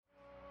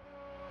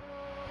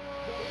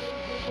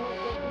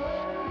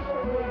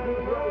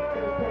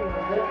You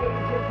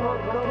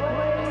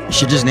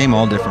should just name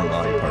all different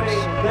body parts.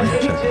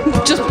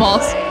 Just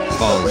balls.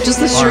 Balls. Just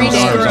the street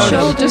name.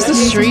 Just the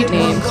street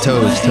name.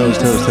 Toes.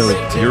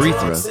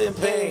 Urethra.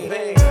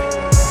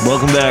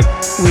 Welcome back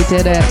We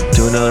did it.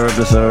 to another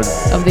episode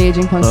Of the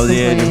Aging Punks of the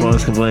Complain. Aging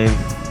Punks Complain.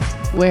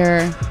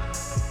 Where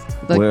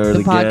the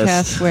podcast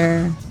guest-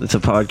 where It's a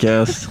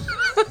podcast.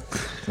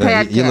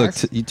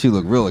 You two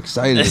look real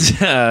excited. It's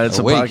a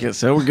Awake. podcast,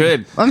 so we're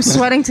good. I'm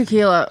sweating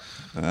tequila.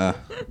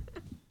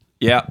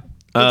 Yeah.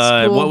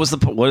 cool. What does the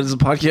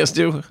podcast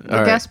do?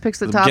 The guest picks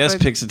the topic. Guest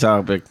picks the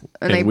topic,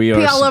 And they we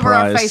pee are all over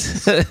our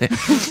surprised.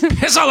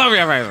 Piss all over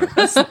your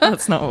face.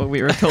 That's not what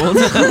we were told.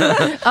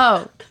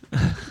 Oh.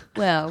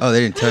 Well. Oh,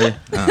 they didn't tell you?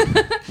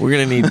 Oh. We're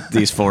gonna need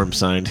these forms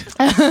signed.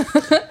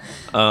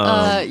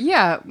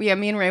 Yeah, me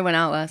and Ray went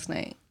out last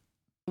night.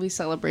 We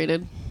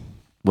celebrated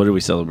What did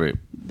we celebrate?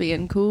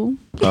 being cool.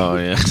 Oh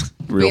yeah,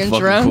 real Being fucking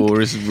drunk. cool.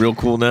 This is real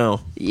cool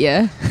now.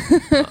 Yeah.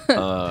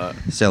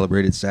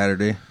 Celebrated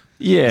Saturday.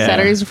 Yeah,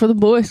 Saturdays are for the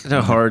boys. It's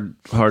a hard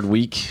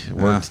week.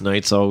 Worked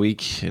nights all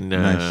week, and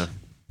Nice.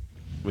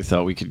 we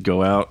thought we could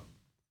go out,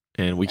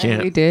 and we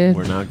can't. we did.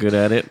 We're not good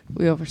at it.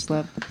 We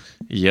overslept.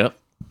 Yep.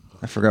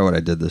 I forgot what I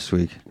did this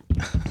week.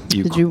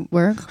 Did you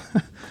work?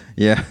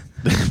 Yeah.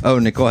 Oh,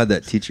 Nicole had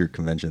that teacher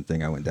convention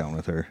thing. I went down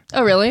with her.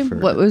 Oh, really? For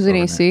What was it?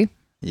 overnight. AC?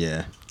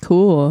 Yeah.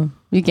 Cool.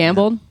 You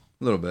gambled?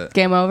 A little bit.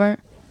 Game over?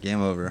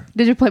 Game over.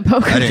 Did you play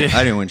poker? I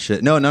didn't win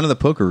shit. No, none of the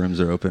poker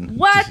rooms are open.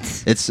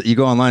 What? It's you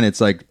go online.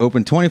 It's like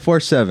open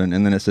 24/7,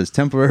 and then it says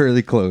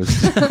temporarily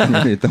closed. I'm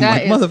like,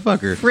 That is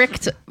motherfucker.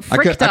 Fricked I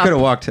could up.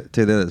 have walked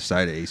to the other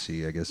side of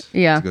AC. I guess.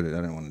 Yeah. I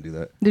didn't want to do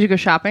that. Did you go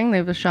shopping? They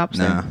have the shops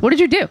there. Nah. What did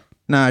you do?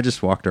 Nah, I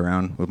just walked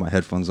around with my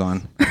headphones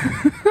on,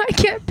 I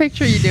can't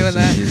picture you doing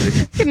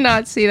that. I could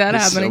not see that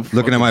It's happening. so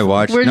looking at my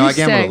watch. Where'd No, you I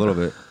gambled stay? a little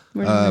bit.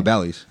 Where'd you stay?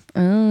 Bally's.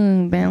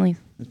 Oh, Bailey.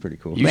 It's pretty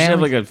cool. You should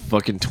have like a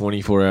fucking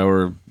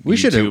 24-hour. We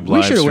should have. YouTube We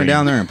live should have went stream.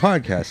 down there and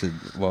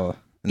podcasted. Well,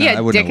 no, Yeah,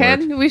 I wouldn't have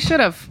dickhead. worked. We should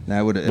have.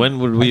 Nah, When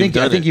would we I think, have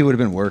done I think it? you would have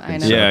been working. I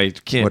know. so Yeah, you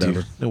can't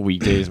whatever. do no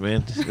weekdays,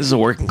 man. This is a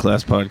working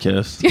class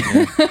podcast.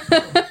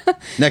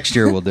 Next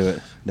year we'll do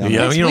it. Down Yeah,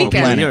 there. you know,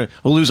 weekend.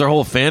 we'll lose our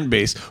whole fan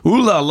base.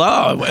 Ooh la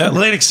la,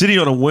 Atlantic City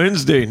on a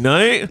Wednesday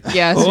night.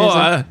 Yeah, oh,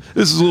 seriously.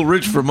 this is a little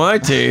rich for my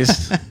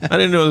taste. I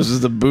didn't know this was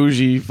the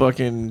bougie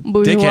fucking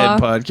Bourgeois. dickhead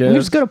podcast. We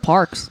just go to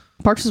Parks.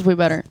 Parks is way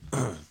better.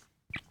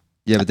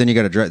 Yeah, but then you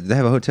got to drive. Do they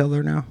have a hotel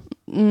there now?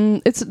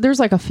 There's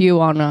like a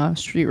few on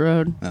Street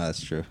Road. Oh,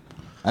 that's true.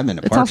 I've been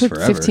to It's Parks also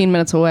forever. 15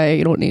 minutes away.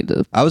 You don't need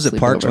to. I was at sleep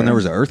Parks when over. there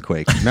was an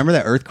earthquake. Remember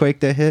that earthquake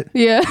that hit?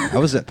 Yeah. I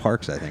was at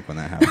Parks, I think, when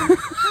that happened.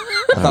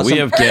 We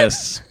have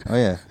guests. Oh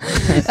yeah.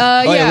 Yeah.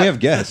 Oh yeah, we have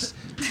guests.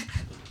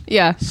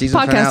 Yeah. Season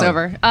Podcast finale.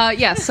 over.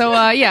 Yeah. So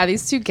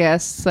these two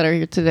guests that are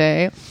here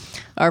today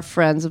are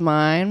friends of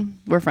mine.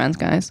 We're friends,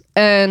 guys,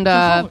 and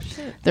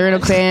they're in a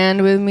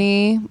band with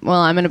me. Well,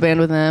 I'm in a band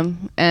with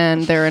them,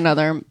 and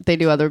they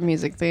do other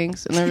music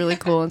things, and they're really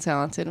cool and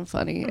talented and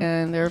funny,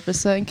 and they're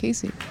Rissa and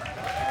Casey.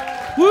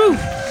 Woo!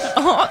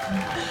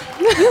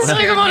 It's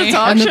like I'm on a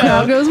talk And the show.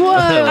 crowd goes, "What?"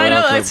 I know,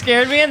 Welcome. that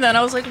scared me, and then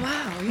I was like,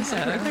 wow,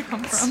 where did I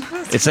come from?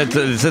 It's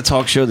a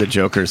talk show the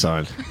Joker's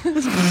on.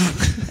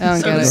 I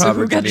don't get it.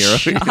 Robert De got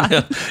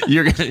Niro.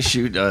 You're gonna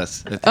shoot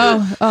us.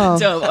 Oh,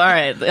 Dope. All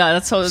right. Yeah,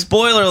 that's how.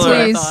 Spoiler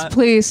alert.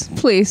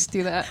 please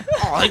do that.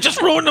 Oh, I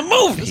just ruined the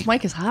movie. This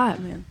mic is hot,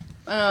 man.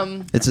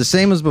 It's the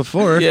same as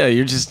before. Yeah,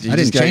 you I just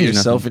didn't got change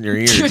yourself nothing. in your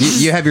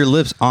ears. You have your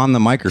lips on the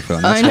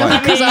microphone. That's I know,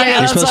 why. because yeah, You're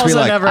that's supposed to be also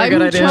like- never a I'm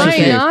good idea.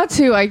 trying Yeah. not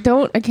to. I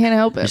can't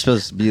help You're it.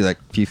 supposed to be like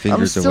a few I'm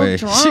fingers still away.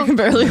 drunk. She can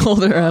barely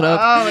hold her head up.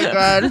 Oh my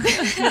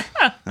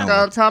god!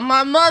 Don't tell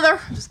my mother.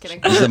 Just kidding.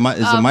 Is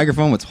the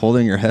microphone what's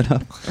holding your head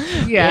up?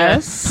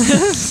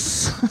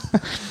 Yes.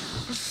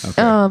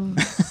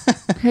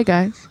 Hey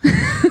guys.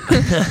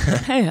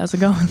 Hey, how's it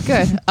going?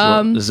 Good.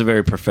 This is a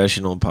very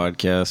professional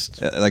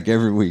podcast. Like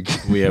every week.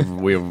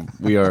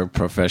 We are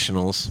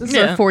professionals. This is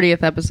Yeah. our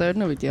 40th episode.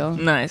 No big deal.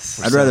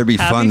 Nice. I'd rather be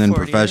Happy fun than 40th.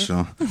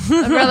 professional.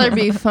 I'd rather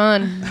be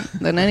fun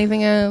than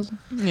anything else.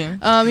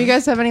 Yeah. You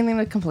guys have anything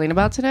to complain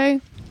about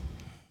today?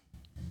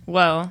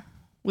 Well,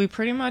 we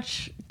pretty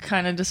much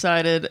kind of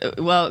decided.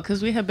 Well,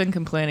 because we have been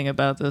complaining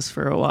about this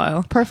for a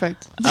while.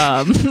 Perfect.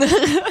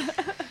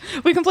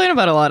 We complain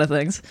about a lot of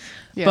things,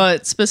 Yeah.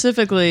 but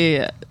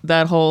specifically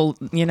that whole,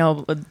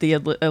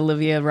 the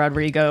Olivia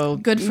Rodrigo.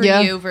 Good for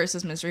Yeah. you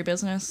versus misery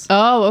business.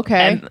 Oh,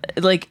 okay.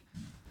 And like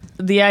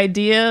the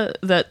idea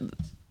that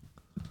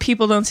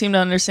people don't seem to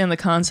understand the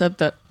concept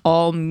that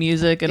all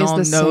music and Is all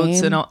the notes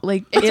same. and all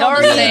like It's it all the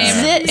already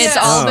same. exists. It's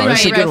all Oh, been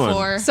that's a right good one.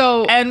 before.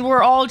 So And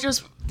we're all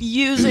just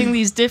using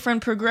these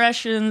different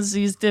progressions,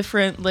 these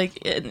different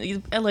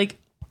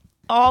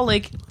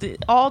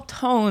all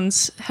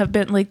tones have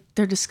been like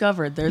they're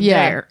discovered. They're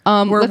there.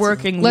 We're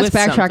working. Let's with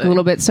backtrack something. a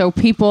little bit. So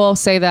people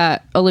say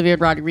that Olivia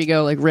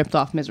Rodrigo like ripped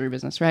off Misery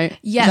Business, right?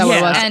 Yes, Is that what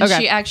it was? and Okay.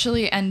 she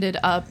actually ended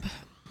up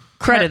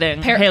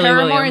crediting Haley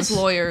Paramore's Williams,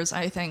 lawyers,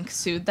 I think,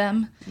 sued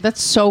them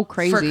That's so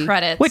crazy. for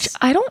credits. which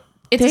I don't.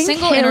 It's a think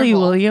single Haley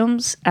interval.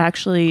 Williams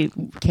actually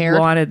Cared?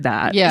 wanted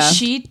that. Yeah.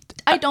 She,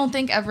 I don't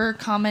think, ever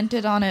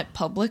commented on it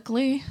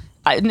publicly.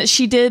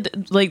 She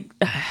did like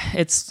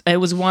it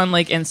was one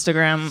like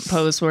Instagram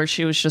post where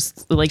she was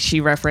just like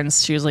she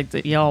was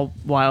like y'all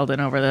wilding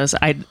over this.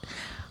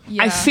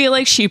 I feel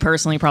like she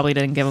personally probably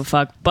didn't give a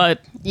fuck,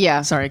 but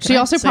yeah, sorry. She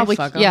also probably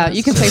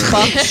you can say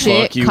fuck,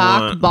 shit,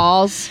 cock,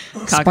 balls,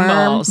 cock sperm, and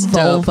balls,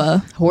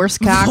 vulva, horse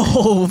cock.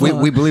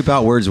 We bleep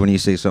out words when you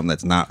say something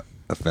that's not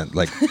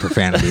like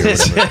profanity or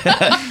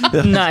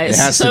whatever. Nice.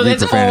 It has to So be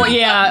it's profanity.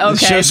 okay.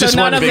 show's So just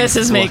none one of big this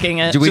is making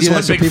it. We Just do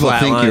one that so big people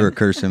flat think line. you were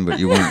cursing, but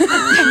you weren't.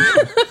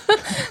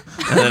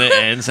 And then it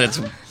ends. It's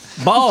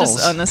balls.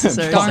 Just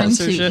unnecessary darn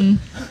censorship.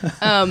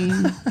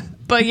 tootin'.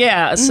 But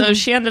yeah, so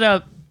she ended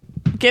up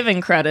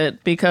giving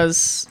credit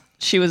because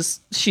she was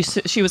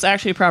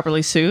actually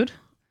properly sued.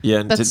 Yeah,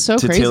 and That's so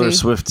to crazy. Taylor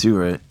Swift too,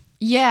 right?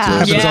 Yeah.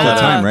 Happens Yeah. all the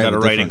time, right? Got a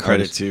with writing different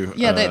credit artists. too.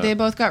 Yeah, they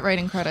both got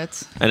writing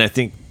credits, And I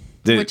think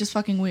that which is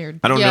fucking weird.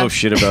 I don't Yeah. know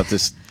shit about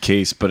this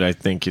case, but I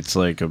think it's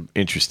like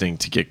interesting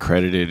to get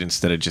credited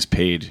instead of just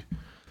paid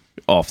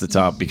off the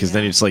top, because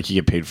then it's like you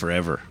get paid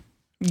forever.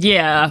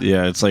 Yeah.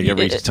 Yeah, it's like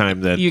every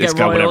time that you it's get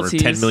got whatever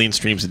royalties. 10 million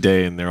streams a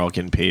day, and they're all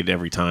getting paid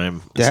every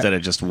time That- instead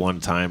of just one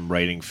time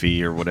writing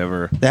fee or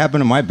whatever. That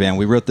happened to my band.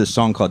 We wrote this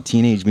song called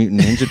Teenage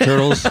Mutant Ninja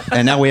Turtles,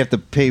 and now we have to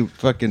pay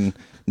fucking.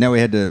 Now we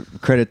had to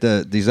credit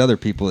these other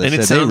people that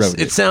And said they it wrote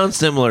it. sounds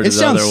similar to It the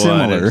sounds other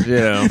similar. one.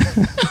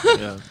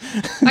 Yeah.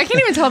 I can't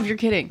even tell if you're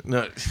kidding.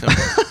 No,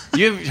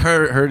 you've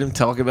heard him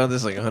talk about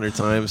this like 100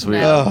 times.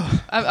 No.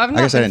 I've not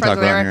guess I been didn't talk friends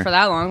with about it Eric here. for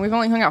that long. We've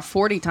only hung out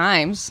 40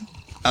 times.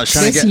 I was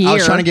trying This to get. I was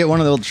year. trying to get one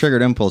of the old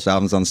Triggered Impulse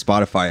albums on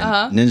Spotify,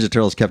 and Ninja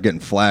Turtles kept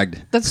getting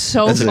flagged. That's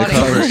so That's a funny.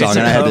 cover It's song, a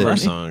and I had cover to,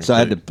 song, so I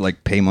had to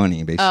like pay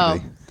money basically,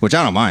 Oh. which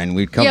I don't mind.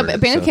 We'd cover Yeah, but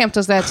it, Bandcamp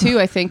does that too.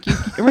 I think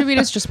or maybe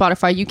it's just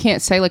Spotify. You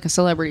can't say like a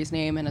celebrity's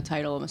name in a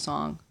title of a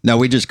song. No,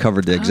 we just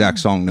covered the exact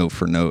song note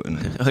for note,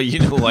 and You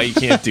know why you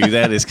can't do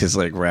that is because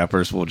like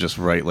rappers will just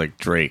write like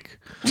Drake,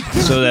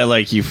 so that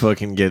like you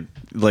fucking get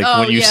like Oh,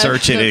 when you yeah.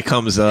 search it, it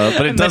comes up,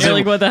 but it And then doesn't. you're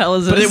like, what the hell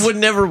is But this? it would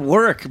never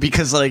work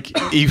because like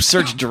you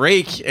search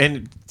Drake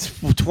and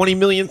 20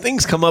 million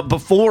things come up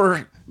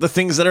before the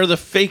things that are the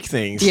fake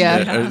things.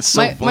 Yeah, It's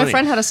so my funny.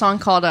 friend had a song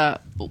called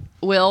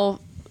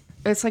Will.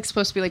 It's like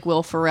supposed to be like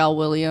Will Ferrell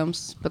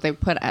Williams, but they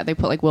put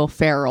like Will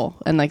Ferrell,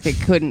 and like they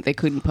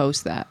couldn't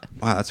post that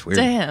wow, that's weird.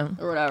 Damn.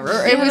 or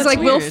whatever. It was like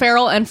Will weird.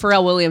 Ferrell and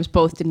Pharrell Williams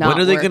both did not.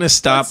 When are they work. going to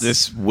stop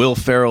this Will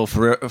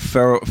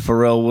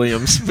Pharrell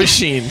Williams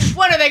machine?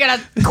 When are they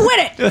gonna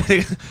quit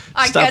it?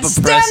 I Stop can't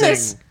stand oppressing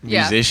this. Yeah.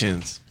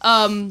 musicians.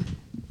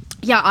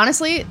 Yeah,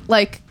 honestly,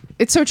 like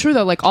it's so true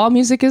though. Like all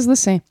music is the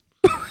same.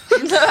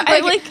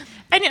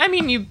 I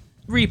mean, you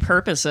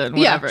repurpose it and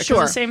Yeah, whatever. 'Cause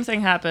sure. The same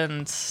thing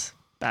happened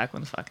back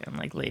when fucking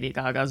like Lady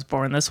Gaga's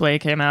Born This Way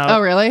came out.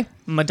 Oh, really?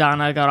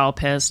 Madonna got all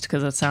pissed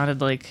because it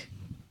sounded like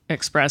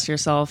Express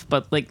Yourself,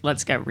 but like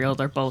let's get real,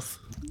 they're both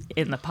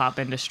in the pop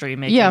industry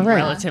making Yeah, right.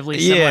 relatively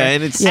similar. Yeah,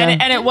 and it's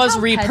and it was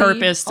Tom Petty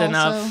repurposed also-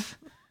 enough.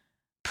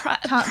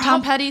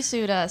 Tom Petty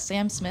sued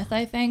Sam Smith,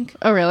 I think.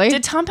 Oh, really?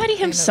 Did Tom Petty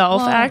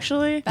himself Well,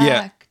 actually?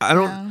 yeah. Back, I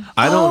don't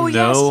Oh, yes.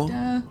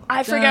 know.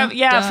 I forgot.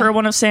 Yeah, for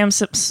one of Sam's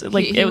This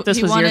was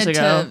years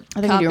ago. I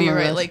think I do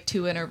remember copyright this. like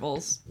 2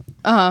 intervals.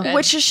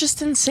 Which is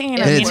just insane.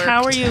 It I mean, worked.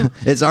 how are you?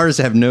 It's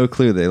artists have no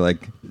clue. They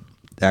like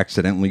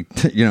accidentally,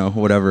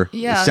 whatever.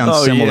 Yeah. It sounds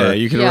Oh similar. yeah,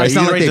 you can Yeah. write, It's you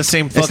not can like write they- the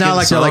same fucking It's not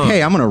like song. they're like,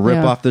 hey, I'm gonna rip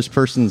Yeah. off this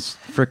person's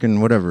freaking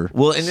whatever.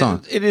 Well, and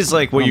song. it is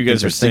like what I you don't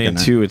guys think are they're thinking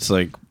saying that. too. It's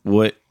like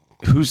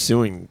who's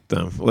suing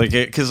them? Like,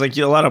 because like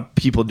a lot of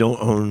people don't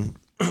own.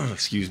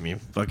 Excuse me,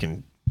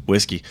 fucking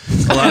whiskey.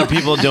 A lot of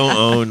people don't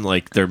own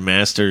like their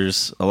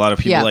masters. A lot of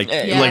people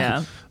Yeah.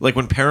 Yeah. like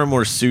when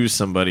Paramore sues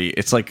somebody,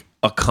 it's like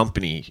a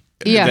company.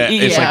 Yeah.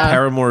 It's like Yeah.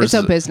 Paramore's It's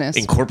a business.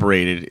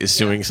 Incorporated is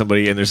suing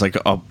somebody, and there's like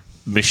a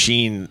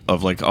machine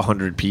of like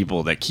 100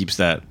 people that keeps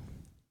that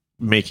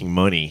making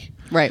money.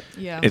 Right.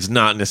 Yeah. It's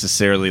not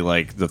necessarily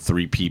like the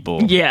 3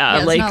 people. Yeah,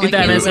 it's like not like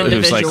that you- is whose like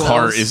individuals.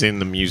 heart is in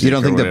the music. You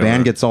don't or think the whatever.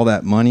 band gets all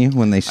that money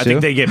when they sue? I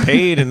think they get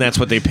paid, and that's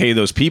what they pay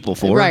those people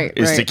for. Right,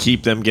 is to right.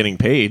 keep them getting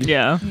paid.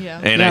 Yeah. Yeah.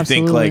 And Yeah, I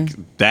think absolutely.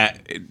 like that,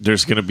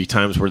 there's going to be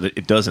times where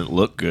it doesn't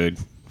look good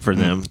for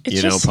them, It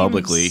you know, just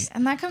publicly. seems-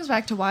 And that comes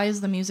back to why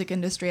is the music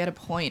industry at a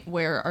point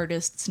where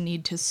artists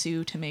need to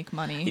sue to make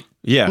money?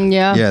 Yeah,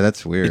 Yeah. Yeah,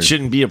 that's weird. It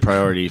shouldn't be a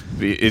priority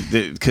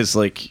because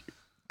like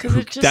Because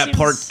it just that seems,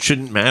 part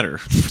shouldn't matter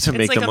to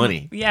make like the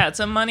money. Yeah, it's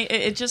a money.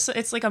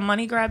 It's like a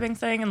money grabbing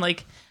thing, and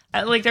like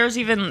there's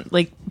even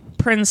like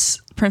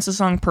Prince's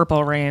song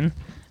 "Purple Rain,"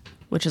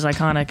 which is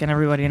iconic and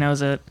everybody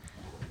knows it,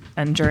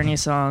 and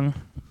Journey's song.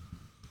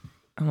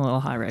 I'm a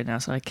little high right now,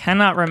 so I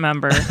cannot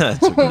remember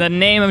the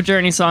name of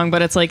Journey's song,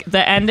 but it's like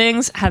the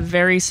endings have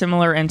very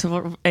similar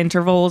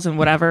intervals and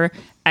whatever.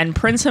 And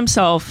Prince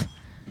himself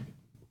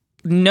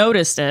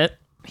noticed it.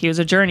 He was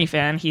a Journey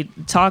fan. He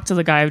talked to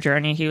the guy of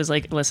Journey. He was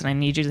like, listen, I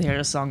need you to hear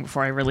this song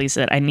before I release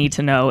it. I need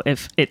to know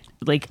if it,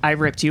 like, I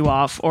ripped you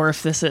off or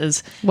if this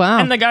is... Wow.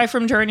 And the guy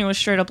from Journey was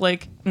straight up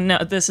like, no,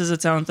 this is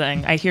its own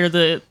thing. I hear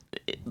the...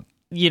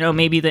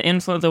 maybe the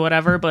influence or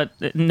whatever, but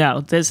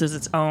no, this is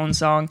its own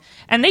song.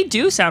 And they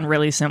do sound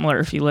really similar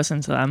if you listen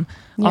to them.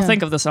 I'll Yeah.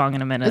 think of the song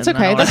in a minute. It's and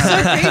okay. then I'll-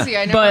 That's so crazy.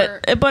 I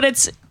never. but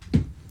it's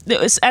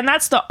and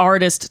that's the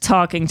artist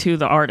talking to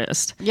the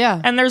artist.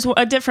 Yeah. And there's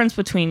a difference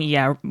between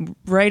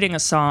writing a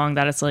song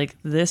that it's like,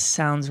 this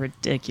sounds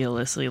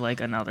ridiculously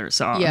like another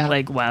song. Yeah.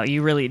 Like, wow,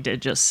 you really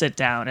did just sit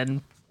down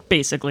and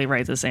basically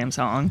write the same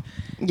song.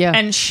 Yeah.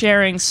 And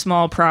sharing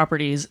small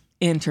properties,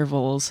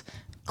 intervals,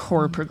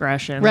 chord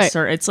progressions. Right.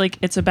 Or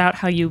it's about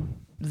how you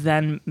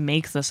then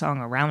make the song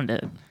around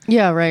it.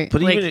 Yeah, right.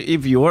 But Like- even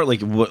if you are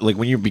like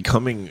when you're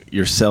becoming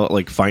yourself,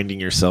 like finding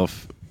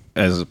yourself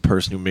as a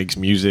person who makes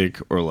music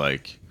or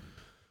like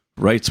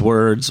writes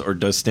words or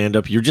does stand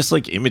up, you're just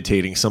like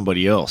imitating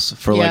somebody else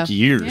for Yeah. like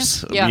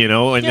years, Yeah. you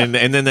know, and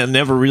then that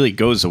never really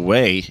goes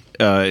away.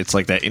 It's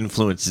like that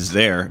influence is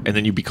there, and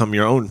then you become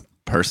your own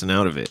person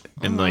out of it,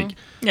 and like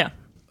Yeah.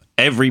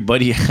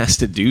 everybody has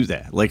to do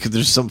that. Like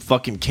there's some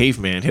fucking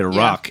caveman hit a Yeah.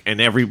 rock, and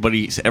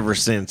everybody's ever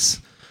since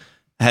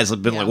has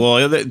been like,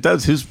 well,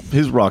 that's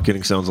his rock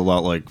hitting sounds a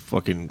lot like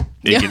fucking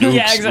Iggy Noob's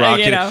Yeah, exactly, rock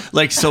you hitting. know.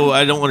 Like, so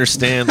I don't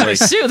understand. Like,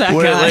 Sue that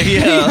where, guy. like,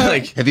 yeah,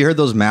 like Have you heard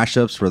those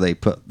mashups where they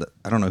put,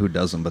 I don't know who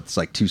does them, but it's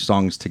like two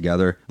songs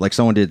together. Like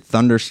someone did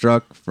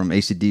Thunderstruck from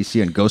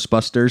AC/DC and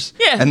Ghostbusters.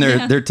 Yeah. And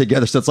they're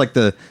together. So it's like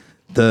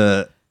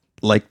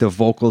the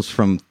vocals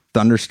from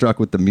Thunderstruck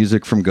with the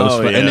music from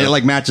Ghostbusters. yeah. And it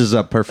like matches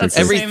up perfectly. That's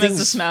the same as Everything's-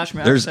 the Smash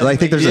Mouth. There's, I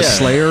think there's a Yeah.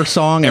 Slayer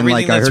song, and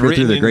everything like I that's heard it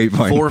through the written in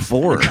grapevine.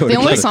 4/4. The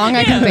only song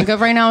I can think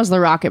of right now is the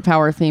Rocket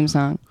Power theme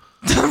song.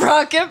 the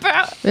Rocket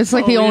Power. It's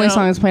like the only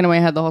song that's playing in my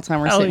head the whole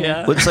time we're Hell singing.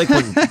 yeah. It's like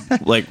when,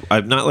 like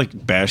I'm not like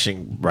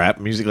bashing rap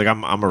music. Like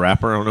I'm a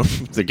rapper. I don't know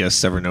if the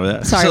guests ever know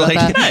that. Sorry about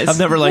like, that. I'm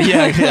never like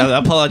yeah.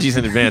 Apologies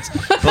in advance.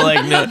 But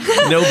like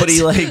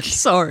nobody like.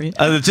 Sorry.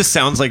 It just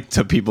sounds like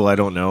to people I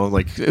don't know.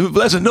 Like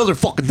that's another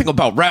fucking thing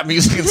about rap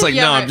music. It's like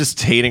Yeah, no, right. I'm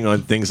just hating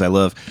on things I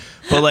love.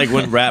 But like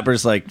when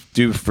rappers like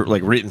do for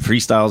like written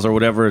freestyles or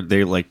whatever,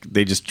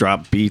 they just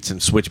drop beats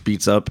and switch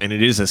beats up, and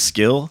it is a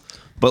skill.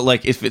 But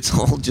like if it's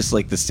all just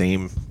like the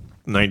same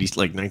 90s,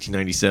 like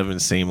 1997,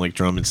 same like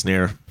drum and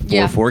snare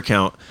 4/4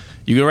 count,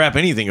 you can rap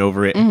anything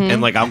over it.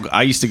 And like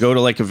I used to go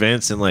to like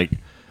events and like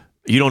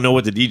you don't know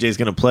what the DJ is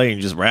gonna play and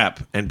you just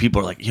rap, and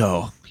people are like,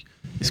 "Yo,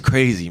 it's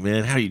crazy,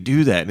 man. How do you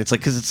do that?" And it's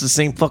like because it's the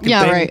same fucking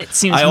Yeah, thing. right. It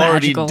seems I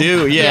already magical.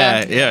 do.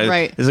 Yeah, Yeah, yeah.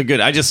 right. It's a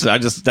good. I just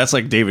that's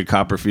like David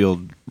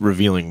Copperfield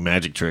revealing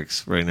magic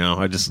tricks right now.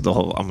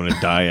 I'm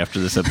gonna die after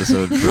this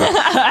episode for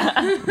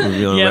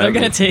revealing. Yeah, they're rap gonna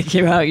music. take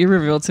you out. You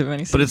revealed too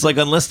many. But it's like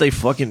unless they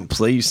fucking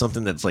play you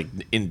something that's like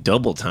in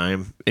double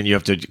time and you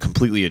have to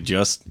completely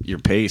adjust your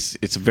pace,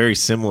 it's very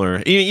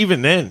similar.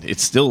 Even then,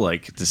 it's still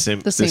like the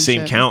same same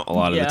shit. count a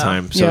lot of Yeah. the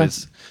time. So Yeah.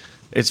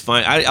 it's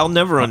fine. I'll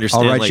never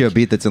understand. I'll write like, you a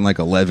beat that's in like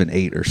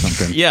 11/8 or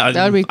something. Yeah,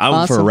 That would be I'm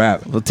awesome. For a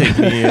rap. It'll take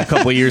me a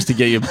couple of years to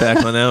get you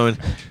back on that one.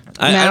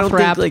 I Math don't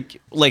rap. think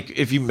like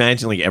if you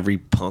imagine like every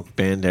punk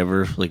band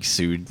ever like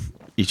sued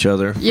each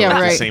other for Yeah, like,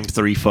 the right. same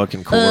 3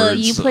 fucking chords.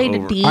 you played a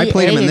over- D. I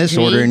played them in this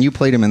Agree. order, and you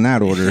played them in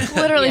that order.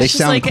 Literally, they it's just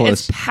sound like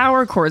close. it's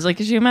power chords. Like,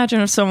 could you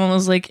imagine if someone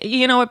was like,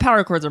 you know what,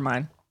 power chords are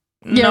mine.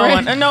 Yeah, no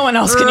right. no one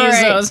else can use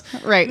Right. those.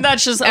 Right.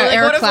 That's just like, Eric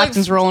what if, like,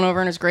 Clapton's rolling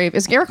over in his grave.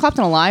 Is Eric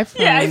Clapton alive?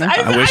 Yeah, don't know.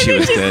 I wish he think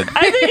was he's- dead.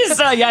 I think he's.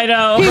 Yeah, I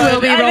know. He but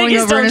will be I think rolling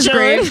he's over in his still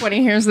chilling. grave when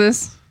he hears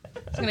this.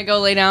 He's gonna go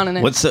lay down and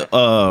then. What's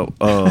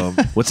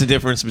the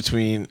difference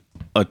between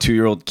a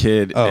 2-year-old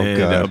kid Oh, and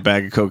God. a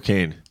bag of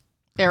cocaine?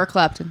 Eric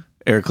Clapton?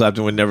 Eric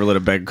Clapton would never let a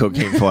bag of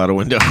cocaine fall out a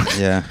window.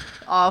 Yeah,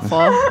 Awful.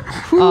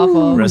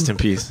 Awful. Rest in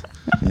peace.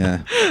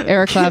 yeah.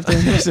 Eric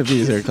Clapton. Rest in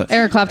peace, Eric Clapton.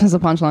 Eric Clapton's the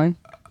punchline.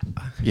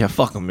 Yeah,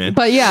 fuck him, man.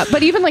 But yeah,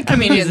 but even like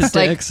comedians, he's a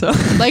like dick, so.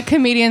 like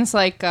comedians,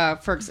 like I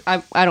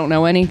don't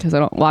know any because I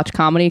don't watch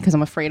comedy because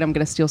I'm afraid I'm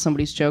gonna steal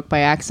somebody's joke by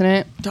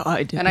accident,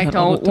 I do and I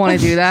don't want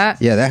to do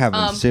that. Yeah, that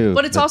happens too.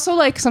 But it's also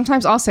like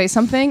sometimes I'll say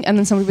something and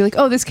then somebody will be like,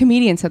 "Oh, this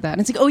comedian said that," and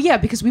it's like, "Oh yeah,"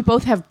 because we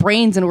both have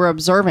brains and we're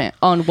observant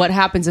on what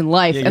happens in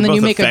life, Yeah, and then you're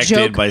you both make a affected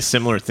joke. by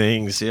similar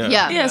things. Yeah.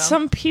 Yeah. Yeah,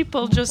 some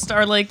people just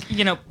are like,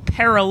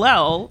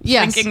 parallel,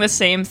 Yes. thinking the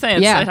same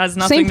thing. Yeah. So it has Same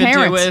nothing to do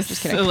parents. with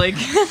Just kidding. like.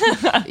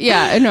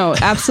 Yeah, no,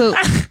 absolutely.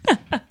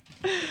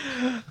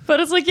 But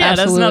it's like, yeah, it has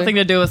Absolutely. nothing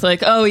to do with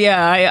like, oh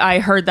yeah, I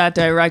heard that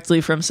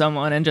directly from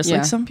someone, and just Yeah.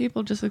 like some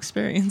people just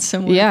experience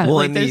similar. Yeah. Well,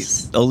 like and the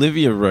there's-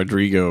 Olivia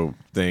Rodrigo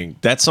thing,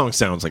 that song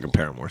sounds like a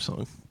Paramore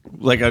song.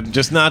 Like,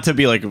 just not to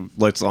be like,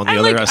 let's on the And,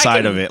 other like, I side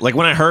can- of it. Like,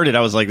 when I heard it,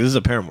 I was like, this is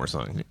a Paramore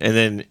song. And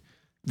then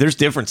there's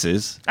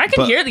differences. I can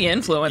but- hear the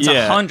influence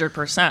Yeah.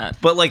 100%.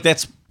 But, like,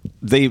 that's,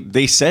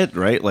 they said,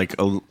 right? Like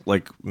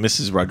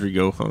Mrs.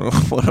 Rodrigo, I don't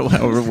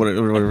know,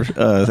 whatever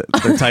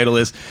the title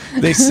is.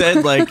 They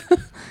said, like,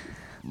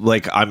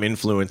 I'm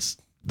influenced.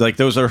 Like,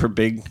 those are her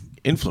big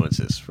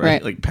influences, right?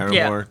 Right. Like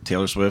Paramore,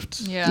 Taylor Swift.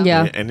 Yeah.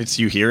 Yeah. And it's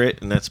you hear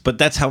it, and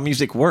that's how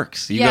music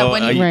works. You Yeah, go,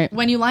 when you, Right.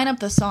 when you line up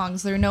the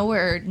songs, they're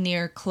nowhere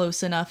near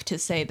close enough to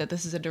say that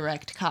this is a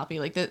direct copy.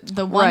 Like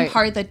the one Right.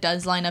 part that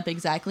does line up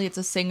exactly, it's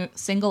a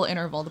single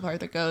interval, the part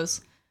that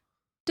goes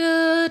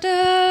da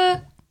da.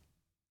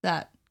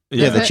 That.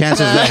 Yeah, the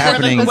chances of that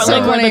happening. Like Like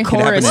where the could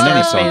happen chorus in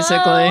any starts,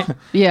 song. basically.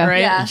 Yeah. Right?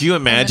 Yeah. Can you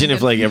imagine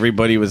if like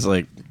everybody was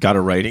like got a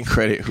writing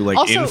credit who like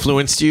Also-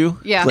 influenced you?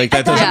 Yeah. Like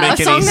that doesn't Yeah, make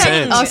a song any that,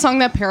 sense. A song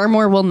that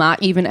Paramore will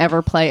not even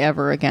ever play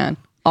ever again.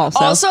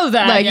 Also,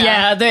 that, like,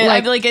 yeah,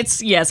 like,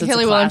 it's it's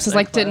Haley a Williams is classic,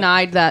 like but-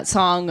 denied that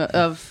song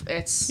of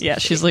it's. Yeah,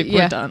 she's like,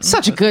 we're done.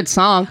 Such a good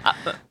song.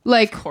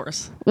 Like, Of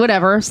course.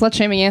 whatever, slut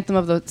shaming anthem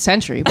of the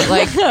century, but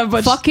like,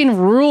 But- fucking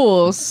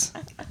rules.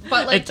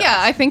 But like, It yeah,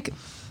 I think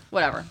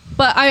whatever.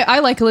 But I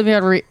like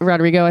Olivia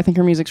Rodrigo. I think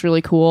her music's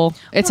really cool.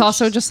 It's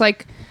also just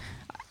like.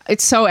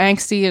 It's so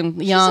angsty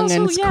and young She's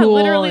and also, it's cool.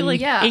 literally and,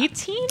 like Yeah.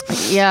 18.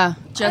 yeah.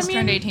 Just I mean,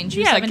 turned 18. She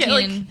was yeah,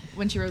 17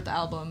 when she wrote the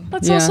album.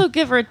 Let's Yeah. also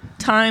give her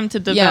time to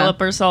develop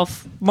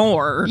herself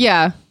more.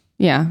 Yeah.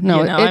 Yeah. No,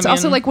 You know, it's I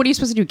also mean- like, what are you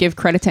supposed to do? Give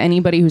credit to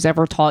anybody who's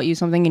ever taught you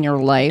something in your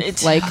life?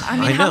 It's- Like, I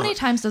mean, I how know. many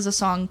times does a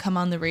song come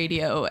on the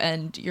radio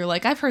and you're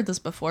like, I've heard this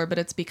before, but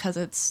it's because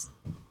it's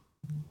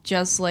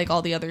just like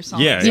all the other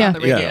songs Yeah, on yeah, the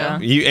radio. yeah.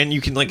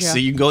 You can like Yeah.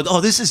 see, you can go, oh,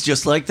 this is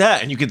just like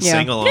that, and you can Yeah.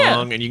 sing along, Yeah.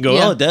 and you can go,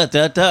 Yeah. oh,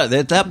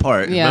 that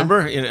part. Yeah.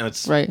 Remember? You know,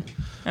 it's right.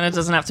 And it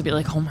doesn't have to be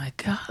like, oh my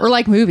God. Or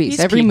like movies. These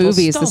Every people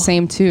movie is the stole.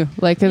 same too.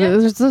 Like,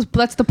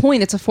 that's the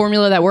point. It's a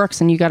formula that works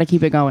and you got to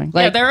keep it going.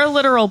 Like, Yeah, there are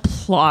literal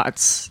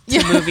plots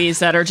to movies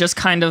that are just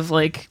kind of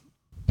like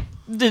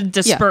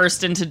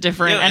dispersed into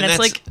different, Yeah, and it's that's-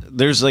 like,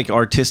 there's like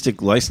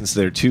artistic license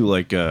there too.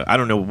 Like I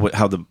don't know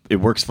how it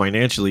works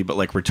financially, but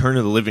like Return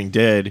of the Living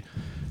Dead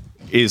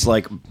is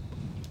like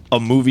a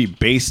movie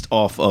based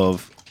off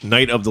of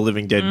Night of the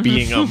Living Dead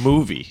being a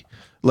movie.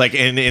 Like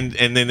and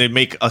then they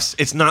make us.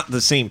 It's not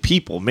the same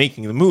people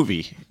making the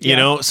movie, you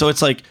know. So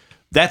it's like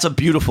that's a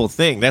beautiful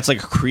thing. That's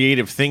like a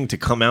creative thing to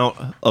come out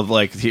of.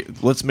 Like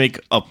let's make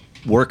a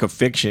work of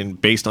fiction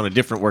based on a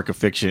different work of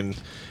fiction.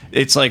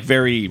 It's like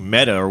very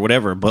meta or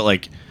whatever. But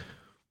like,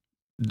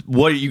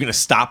 what are you going to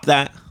stop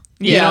that?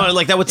 Yeah. You know,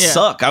 like that would Yeah.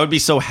 suck. I would be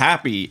so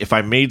happy if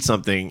I made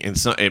something and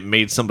it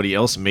made somebody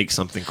else make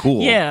something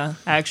cool. yeah,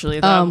 actually,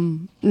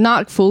 that,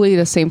 not fully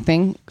the same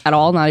thing at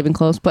all, not even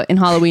close. But in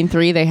Halloween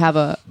 3,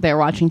 they're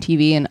watching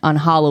TV and on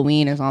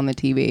Halloween is on the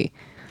TV.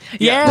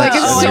 yeah, Like,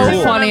 it's Oh, so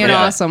cool. funny and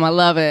Yeah. awesome. I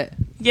love it.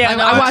 Yeah,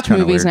 no, I it's watch kinda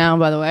movies weird. now,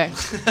 by the way.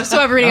 Just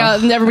so everybody I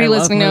love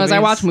listening knows, I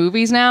movies. watch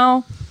movies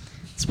now.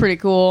 It's pretty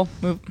cool.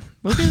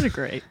 movies are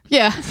great.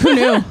 Yeah, who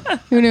knew?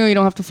 Who knew you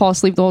don't have to fall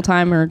asleep the whole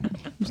time or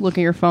just look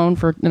at your phone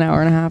for an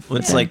hour and a half? Well,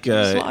 it's like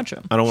just watch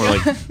 'em. I don't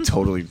want to like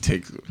totally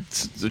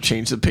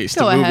change the pace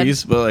Go of ahead.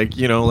 movies, but like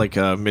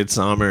like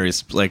Midsummer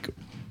is like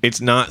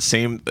it's not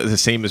the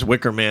same as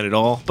Wicker Man at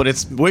all, but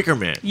it's Wicker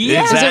Man.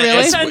 Yeah, It's is it that- really?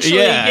 it's- Essentially,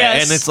 yeah,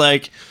 yes. and it's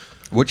like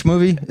Which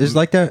movie is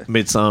like that?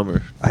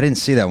 Midsummer. I didn't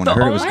see that one. I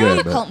heard it was Why are all good.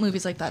 the But cult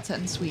movies like that set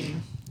in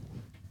Sweden?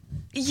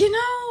 You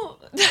know,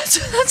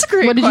 that's a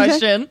great What did you say?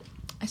 question.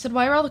 I said,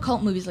 why are all the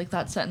cult movies like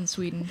that set in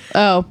Sweden?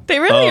 Oh, They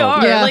really Oh.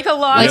 are. Yeah. Like a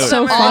lot Like, of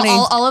so them are- funny.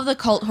 All of the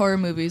cult horror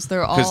movies,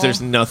 they're all... Because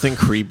there's nothing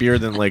creepier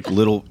than like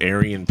little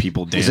Aryan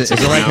people is dancing.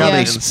 it like how around they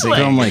and singing.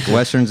 film like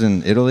westerns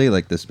in Italy,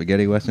 like the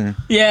spaghetti western?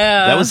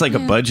 Yeah, That was like a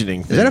budgeting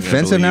thing. Is that I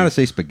offensive now to believe.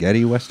 say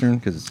spaghetti western?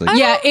 Because it's like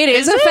yeah, it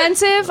is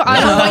offensive. I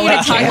don't want you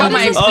to talk about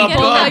my Oh,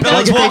 people God, like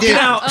Bella's that. walking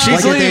out.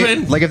 She's like if they,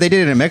 leaving. like if they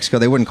did it in Mexico,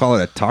 they wouldn't call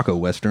it a taco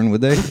western,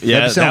 would they? Yeah,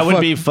 That'd sound that would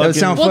fuck- be That would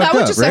sound fucking- Well, that fucked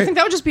would up, just right? I think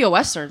that would just be a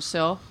western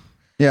still.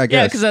 Yeah, I yeah,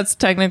 guess. because that's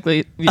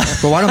technically. Yeah.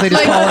 But why don't they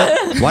just call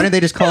it? Why didn't they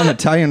just call it an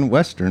Italian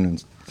western?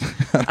 And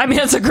I mean,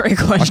 that's a great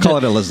I'll question. call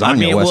it a lasagna I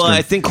mean, western. well,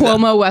 I think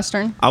Cuomo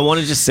western. I want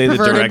to just say the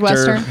Perverted director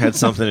Western. had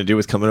something to do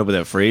with coming up with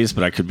that phrase,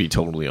 but I could be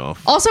totally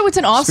off. Also, it's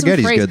an awesome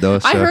Spaghetti's phrase. good, though,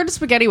 I so- heard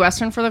spaghetti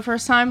western for the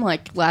first time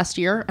like last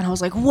year, and I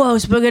was like, "Whoa,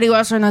 spaghetti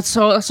western! That's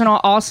an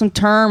awesome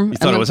term." You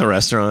thought it was a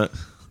restaurant,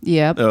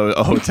 Yep.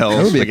 a hotel,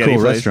 that would be a spaghetti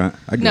cool place? restaurant.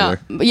 I'd go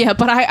No, there. yeah,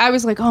 but I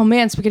was like, oh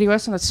man, spaghetti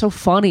western, that's so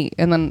funny.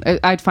 And then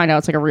I'd find out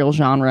it's like a real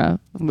genre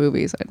of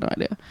movies. I had no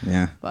idea.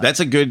 Yeah. That's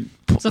a good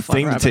a fun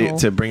thing rabbit hole.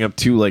 to bring up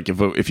too. Like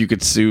if you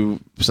could sue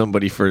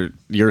somebody for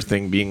your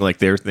thing being like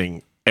their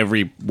thing,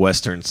 every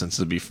western since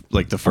it'd be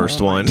like the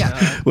first one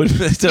would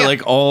they're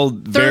like all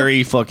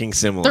very fucking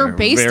similar. they're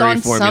based very on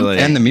formulaic. something.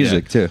 And the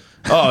music too.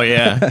 Oh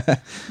yeah,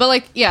 But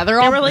like, yeah, they're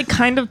They all were like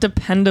kind of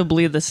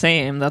dependably the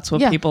same. That's what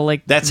Yeah. people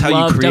like. that's how you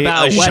loved create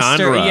about a Western.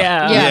 genre.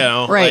 Yeah. Yeah. you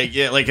know?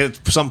 right. Like at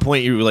some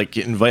point you like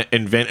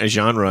invent a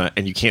genre,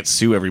 and you can't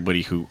sue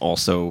everybody who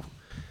also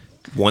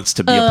wants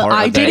to be a part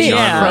I of that did it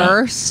genre.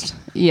 first.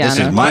 Yeah, This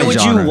no. is Why my would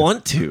genre. you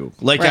want to?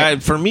 Like,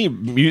 Right. for me,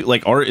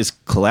 like art is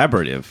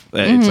collaborative.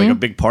 It's like a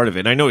big part of it.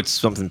 And I know it's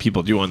something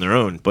people do on their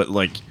own, but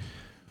like,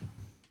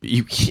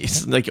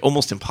 it's like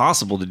almost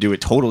impossible to do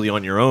it totally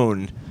on your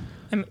own,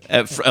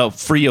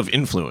 free of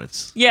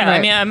influence. Yeah, I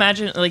Right. mean, I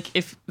imagine like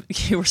if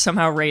you were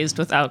somehow raised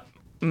without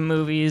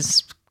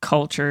movies,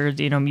 culture,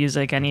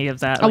 music, any of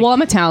that. Oh, Like, well,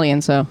 I'm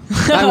Italian, so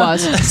I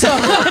was.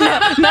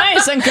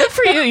 nice and good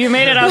for you. You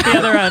made it out the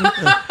other end.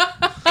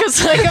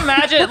 Because like,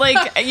 imagine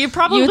like you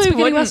probably You and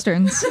spaghetti wouldn't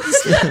westerns.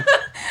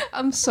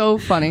 I'm so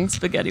funny.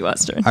 spaghetti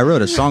western. I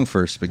wrote a song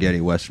for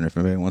spaghetti western. If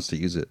anybody wants to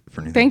use it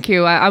for anything, Thank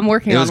you. I'm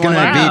working it on was one.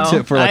 going right to now. be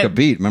Wow. for like I- a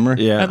beat. Remember?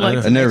 Yeah, I'd like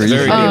I to never it's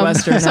used very it. good.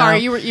 Western now. Sorry,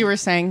 you were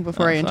saying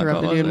before I fuck,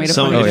 interrupted what you and made was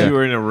a it? So point. if yeah. you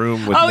were in a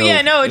room with Oh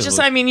yeah, no. It's just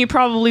like, I mean, you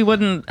probably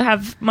wouldn't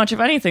have much of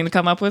anything to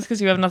come up with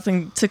because you have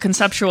nothing to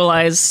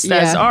conceptualize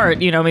as Yeah. art.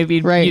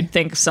 Maybe Right. you'd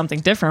think something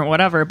different,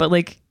 whatever. But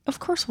like, Of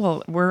course,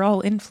 well, we're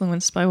all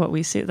influenced by what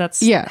we see.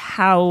 That's Yeah.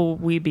 how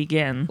we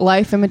begin.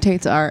 Life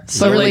imitates art,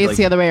 So, but really like- it's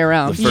the other way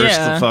around. The first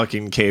Yeah.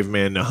 fucking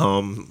caveman to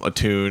hum a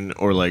tune,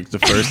 or like the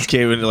first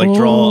caveman to like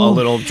draw a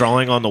little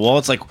drawing on the wall.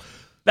 It's like,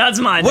 That's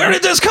mine. where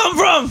did this come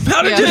from?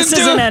 How did Yeah. this This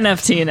is do? an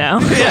NFT now.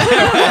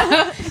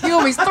 You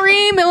owe me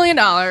 $3 million.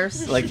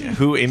 Like,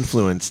 who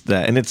influenced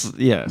that? And it's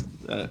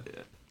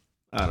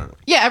I don't know.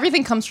 Yeah,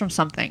 everything comes from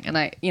something, and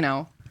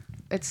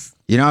it's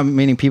You know, I'm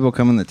meaning people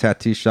come in the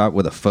tattoo shop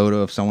with a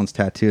photo of someone's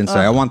tattoo and say,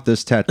 I want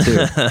this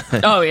tattoo.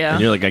 Oh yeah.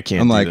 And you're like, I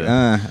can't. I'm do like,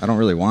 that. I don't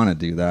really want to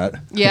do that.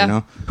 Yeah. You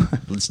know?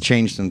 Let's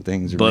change some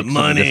things. Or But make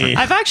something money. different.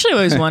 I've actually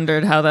always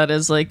wondered how that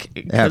is like.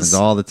 It happens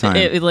all the time.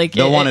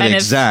 They'll want it and if-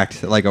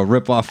 exact, like a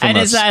rip off from And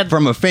is that-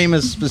 from a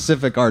famous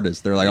specific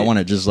artist. They're like, I want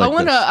it just like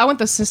this. I want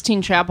the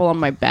Sistine Chapel on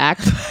my back.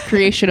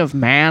 Creation of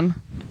man.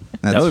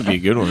 That's- That would be a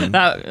good one.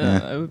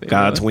 that would be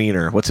God's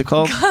wiener. What's it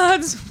called?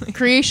 God's.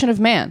 Creation of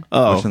man.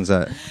 Oh, Which one's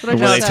that? What did I Well,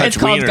 just they say? touch It's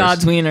called wieners.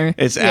 God's wiener.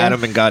 It's Yeah.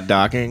 Adam and God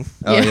docking.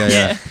 Oh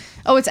yeah.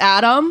 Oh, it's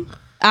Adam.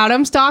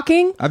 Adam's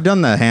talking. I've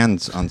done the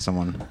hands on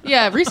someone.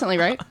 Yeah, recently,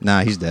 right?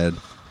 Nah, he's dead. It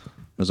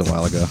was a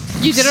while ago.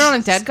 You did it on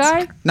a dead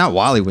guy? Not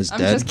while he was I'm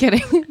dead. just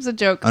kidding. It was a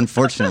joke.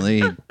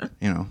 Unfortunately,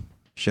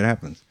 shit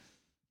happens.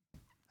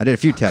 I did a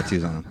few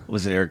tattoos on him.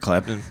 Was it Eric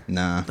Clapton?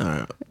 Nah. All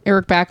right.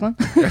 Eric Backlund.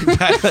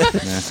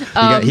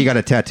 He got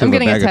a tattoo I'm of a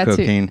getting a bag of tattoo.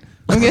 cocaine.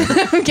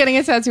 I'm getting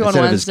a tattoo on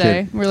Instead of his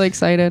Wednesday. kid. I'm really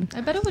excited.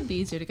 I bet it would be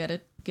easier to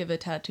give a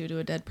tattoo to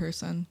a dead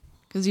person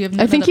because you have I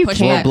none think of the you pushback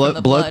can't. from Blood,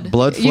 the blood, blood.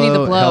 blood You need the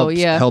flow blow, helps,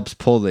 yeah. helps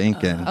pull the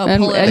ink in. Oh,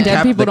 And- pull it and in.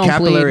 dead people the don't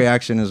capillary bleed.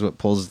 action is what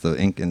pulls the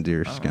ink into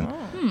your skin.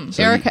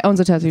 So Eric owns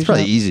a tattoo it's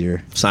probably shop.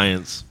 easier.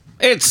 Science.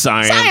 It's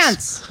science.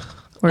 Science.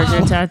 Where's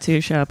your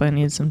tattoo shop? I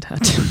need some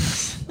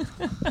tattoos.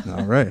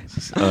 All right.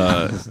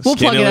 We'll Skin plug it at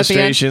the end.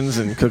 illustrations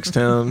in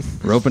Cookstown.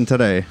 Roping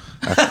today.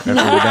 After we're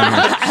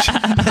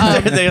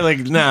done here. They're like,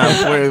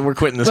 nah, we're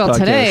quitting this Well, podcast.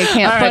 today I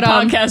can't. All right,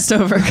 But podcast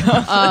over.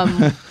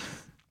 Go.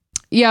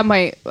 yeah,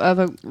 my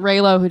the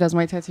Raylo who does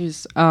my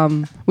tattoos.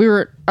 We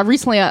were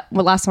recently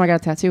last time I got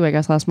a tattoo, I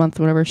guess last month,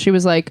 or whatever. She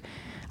was like,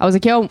 I was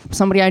like, yo,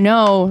 somebody I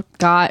know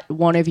got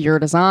one of your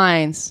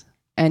designs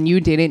and you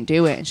didn't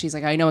do it. And she's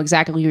like, I know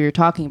exactly who you're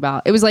talking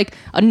about. It was like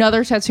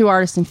another tattoo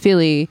artist in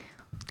Philly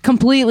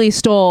completely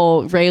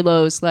stole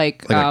Raylo's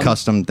like Like a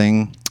custom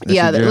thing. that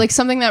yeah, she drew? like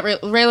something that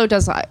Raylo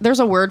does. There's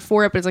a word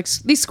for it, but it's like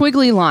these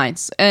squiggly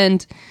lines,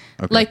 and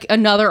like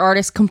another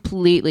artist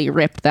completely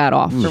ripped that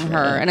off from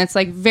her, and it's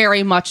like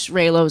very much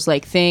Raylo's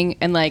like thing.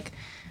 And like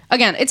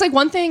again, it's like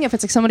one thing if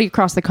it's like somebody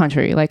across the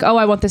country, like, oh,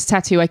 I want this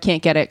tattoo, I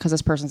can't get it because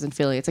this person's in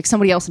Philly. It's like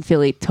somebody else in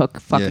Philly took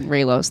fucking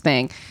Raylo's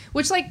thing,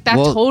 which like that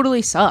Well,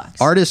 totally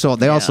sucks. Artists,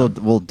 they also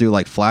will do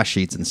like flash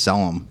sheets and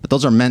sell them, but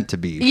those are meant to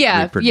be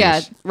Yeah, reproduced.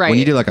 yeah, right. When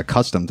you do like a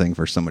custom thing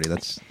for somebody,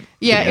 that's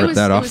Yeah, you it rip was.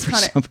 that It off was for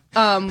kind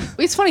somebody. of.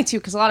 It's funny too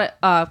because a lot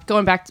of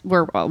going back to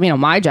where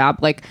my job,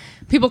 like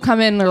people come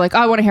in, and they're like, "Oh,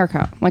 I want a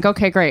haircut." I'm like,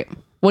 okay, great.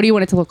 What do you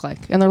want it to look like?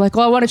 And they're like,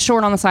 "Well, I want it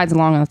short on the sides and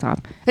long on the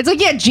top." It's like,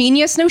 yeah,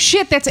 genius. No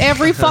shit. That's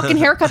every fucking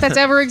haircut that's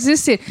ever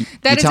existed.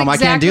 That You is tell them I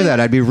can't do exactly- that.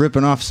 I'd be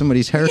ripping off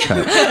somebody's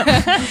haircut.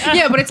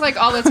 Yeah, but it's like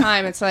all the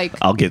time. It's like,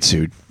 I'll get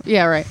sued.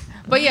 yeah, right.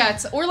 But yeah,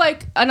 it's or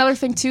like another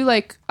thing too.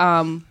 Like,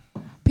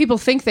 people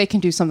think they can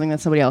do something that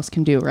somebody else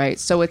can do, right?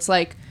 So it's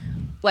like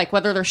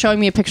whether they're showing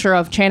me a picture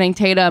of Channing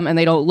Tatum and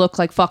they don't look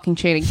like fucking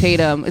Channing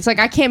Tatum. It's like,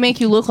 I can't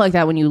make you look like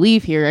that when you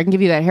leave here. I can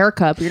give you that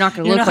haircut, but you're not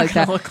going to You're look not like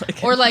gonna that. look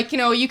like or like,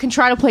 you can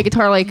try to play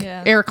guitar like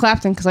Yeah. Eric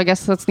Clapton, because I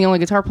guess that's the only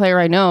guitar player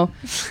I know.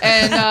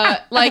 And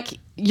like,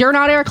 you're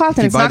not Eric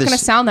Clapton. you It's buy not this- going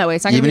to sound that way.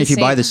 It's not going to Even be if you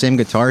buy the same. same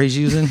guitar he's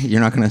using,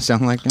 you're not going to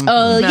sound like him.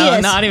 No,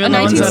 Yes, not even a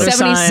the ones that are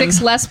 1976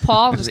 signed. Les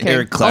Paul. Just kidding.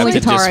 Eric Only Clapton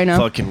guitar just I know.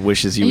 fucking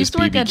wishes he I was used to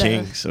work BB at a-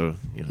 King. So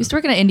I used to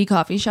work in an indie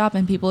coffee shop,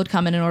 and people would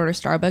come in and order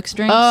Starbucks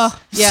drinks. Oh,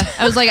 yeah.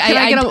 I was like, Can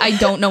I get a- I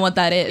don't know what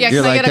that is. Yeah,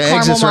 You're can I like, get a the caramel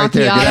exit's right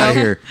there. Get out of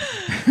macchiato? here.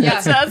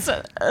 Yeah. That's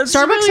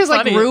Starbucks really has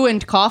like funny.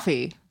 ruined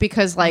coffee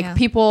because like Yeah.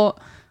 people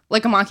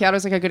like a macchiato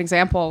is like a good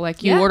example.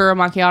 Like you Yeah. order a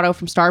macchiato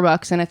from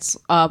Starbucks and it's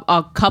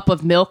a cup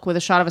of milk with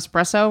a shot of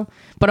espresso,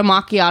 but a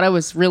macchiato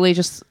is really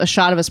just a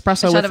shot of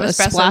espresso A shot with of a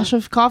espresso. splash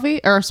of coffee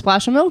or a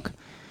splash of milk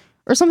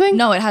or something.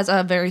 No, it has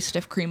a very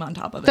stiff cream on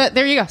top of it.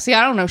 There you go. See,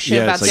 I don't know shit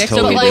Yeah, about it's like dick.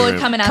 totally so but people like,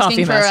 would come in Coffee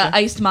asking for master. an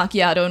iced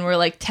macchiato, and we're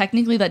like,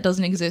 technically that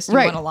doesn't exist. You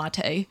Right. want a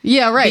latte.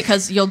 yeah, right.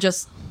 Because you'll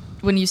just,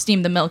 when you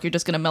steam the milk, you're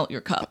just going to melt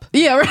your cup.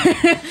 yeah,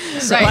 right.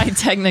 So by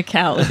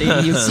technicality, you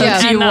Yeah.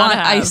 Do you cannot want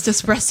have- iced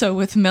espresso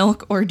with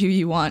milk, or do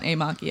you want a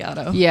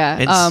macchiato? Yeah.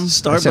 and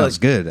Starbucks, sounds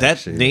good, That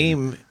actually.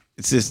 name,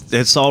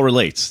 it's all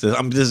relates.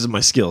 This is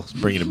my skill,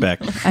 bringing it back.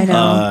 I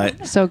know.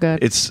 So good.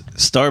 It's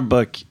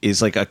Starbuck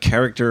is like a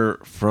character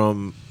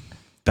from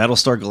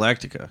Battlestar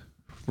Galactica,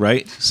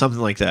 right?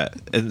 Something like that.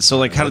 And so,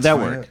 like, how did that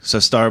work? So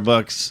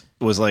Starbucks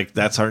was like,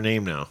 that's our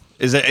name now.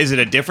 Is it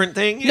a different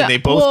thing? Yeah, And they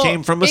both well,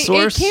 came from a it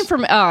source. came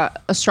from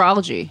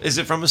astrology. Is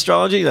it from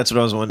astrology? That's what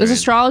I was wondering. Is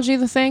astrology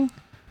the thing?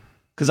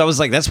 Because I was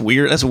like, that's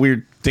weird. That's a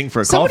weird thing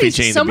for a coffee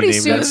chain to be somebody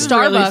named sued after. This is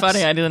really Starbucks.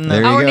 funny. I didn't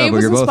There know. you Our go, name but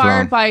was you're both inspired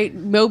wrong. by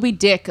Moby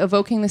Dick,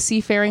 evoking the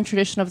seafaring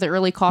tradition of the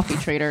early coffee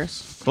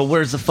traders. But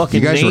where's the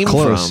fucking You guys were name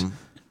close. from?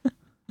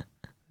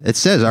 It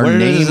says our Where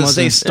name does it was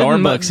say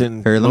Starbucks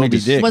in Here, let me Moby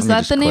just- Dick? Was Let me that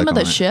just the name click of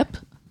the on it. ship?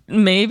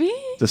 Maybe.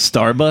 The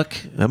Starbuck?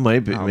 That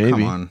might be. Oh, maybe.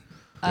 come on.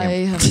 I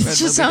haven't read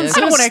just Moby sounds Dick. I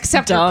don't want to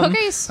accept your dumb.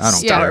 cookies. I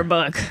don't care.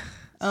 Starbuck.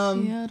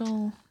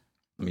 Seattle.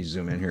 Let me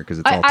zoom in here because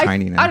it's all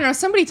tiny now. I don't know.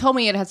 Somebody told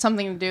me it had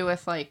something to do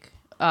with like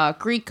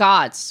Greek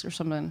gods or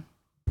something.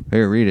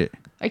 Here, read it.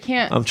 I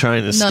can't. I'm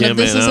trying to None skim of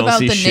this it. is I don't about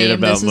see the shit name.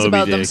 about This is Moby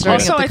about them Dick.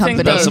 starting Also, up the I think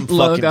company. Some the fucking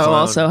logo clown.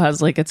 also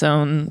has like its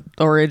own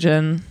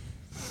origin.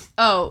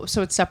 Oh,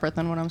 so it's separate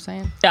than what I'm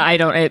saying. Yeah, I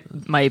don't.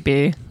 It might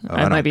be. I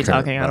I might don't be care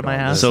talking out of about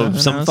my all ass. this. So who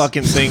some knows?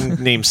 fucking thing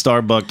named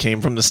Starbuck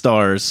came from the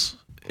stars,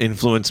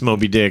 influenced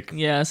Moby Dick,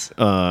 Yes.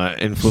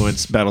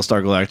 influenced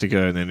Battlestar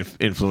Galactica, and then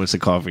influenced the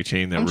coffee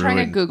chain that I'm trying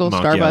to ruined Google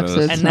macchiatos. Starbucks.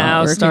 It's And not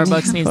now working.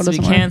 Starbucks needs to be Photos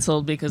aren't.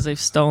 canceled because they've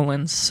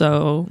stolen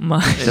so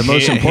much. The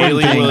most important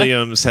Haley thing.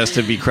 Williams has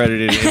to be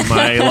credited in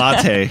my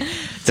latte.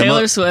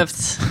 Taylor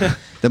Swift.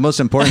 The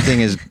most important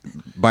thing is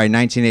by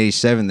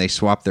 1987 they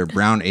swapped their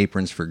brown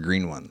aprons for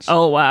green ones.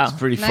 Oh wow.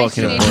 Pretty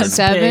fucking important.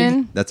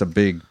 1987. That's a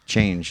big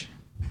change.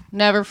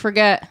 Never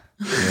forget.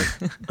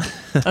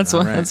 That's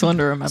one. That's one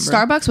to remember.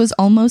 Starbucks was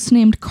almost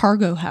named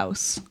Cargo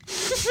House.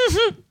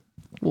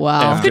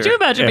 Wow. After- Could you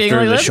imagine being after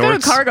like, the let's go to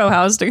shorts? Cargo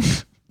House to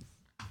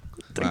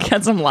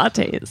get some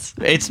lattes?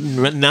 It's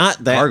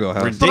not that Cargo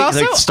House. ridiculous. But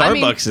Like also, I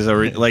mean, Starbucks is a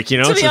like, you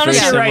know, To it's be a very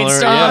honest, you're right.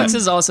 similar. Starbucks yeah.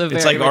 is also very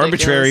It's like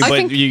arbitrary, ridiculous. but I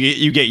think-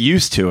 you get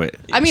used to it.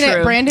 I mean,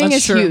 True. branding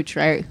That's is true. huge,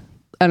 right?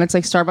 And it's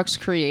like Starbucks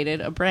created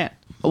a brand.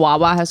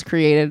 Wawa has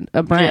created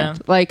a brand.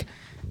 Yeah. Like,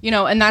 you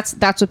know, and that's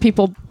what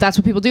people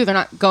do. They're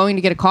not going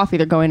to get a coffee.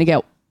 They're going to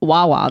get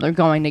Wawa. They're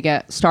going to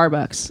get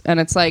Starbucks. And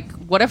it's like,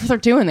 whatever they're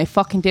doing, they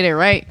fucking did it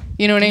right.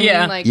 You know what I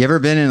Yeah. mean? Like, You ever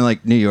been in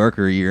like New York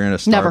or you're in a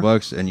Never.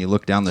 Starbucks and you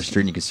look down the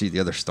street and you can see the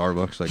other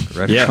Starbucks like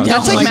right Yeah. across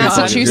that's the like Oh my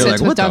God. street. You're Massachusetts like,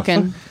 with what the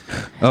Dunkin'.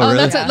 fuck? Oh,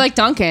 really? that's like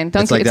Dunkin'.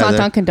 Dunkin'. like It's that not there.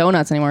 Dunkin'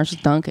 Donuts anymore. It's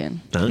just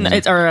Dunkin'.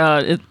 It's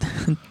or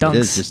Dunks. It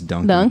is just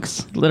Dunkin'.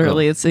 Dunks.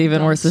 Literally, it's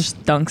even worse. It's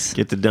Dunks.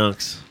 Get the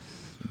dunks.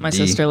 My D.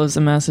 sister lives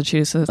in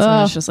Massachusetts, Oh.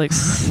 and it's just like,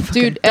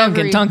 Dude,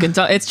 Dunkin'.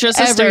 It's just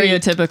as every-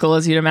 stereotypical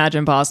as you'd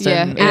imagine Boston.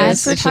 Yeah, is. it is.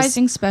 It's just-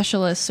 Advertising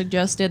specialists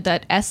suggested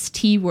that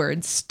ST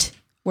words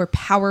were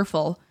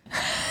powerful.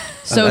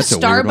 So that's a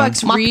weird one.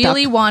 Starbucks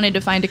really Mucked up. wanted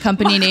to find a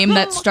company name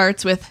that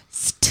starts with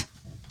st.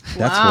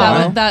 That's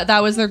Wow. why.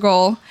 That was their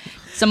goal.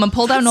 Someone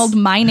pulled out an old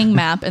mining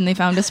map and they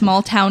found a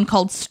small town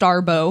called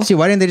Starbo. See,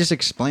 why didn't they just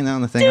explain that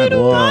on the thing?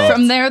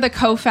 From there, the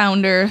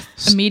co-founder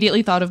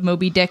immediately thought of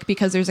Moby Dick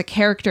because there's a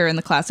character in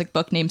the classic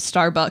book named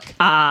Starbuck.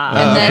 Ah.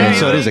 And then okay,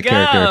 so it is a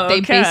character. they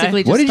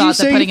basically What just did you thought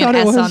say that you putting thought an it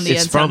S was? on the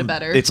It's end from. sounded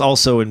better. It's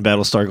also in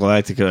Battlestar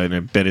Galactica, and I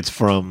bet it's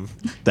from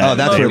that. Oh,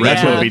 that's where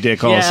that's Red Moby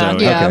Dick also.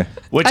 Yeah. Okay.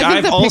 Which I think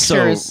I've the also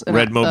pictures-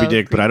 read Moby oh,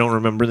 Dick, but I don't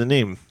remember the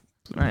name.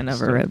 I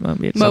never read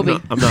Moby. So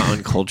I'm not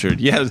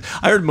uncultured. Yeah,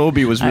 I heard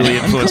Moby was really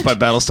influenced by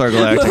Battlestar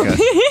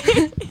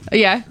Galactica.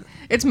 Yeah.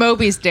 It's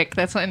Moby's dick.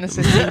 That's in the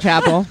Sistine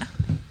Chapel.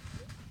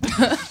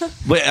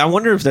 But I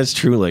wonder if that's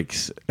true. Like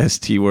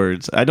ST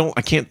words, I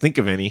can't think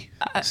of any.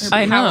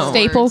 I know.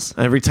 Staples.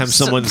 Every time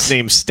someone's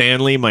named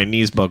Stanley, my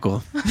knees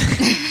buckle.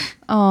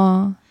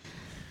 Aw.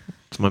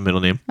 It's my middle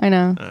name. I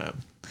know.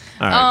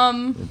 All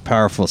right.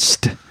 Powerful.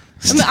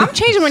 I'm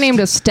changing my name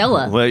to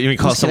Stella. Well, you can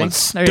call someone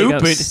There you go.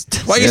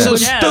 stupid. Why are you so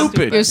Yeah. stupid?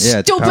 You Yeah,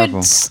 it's stupid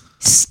powerful.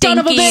 son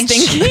of a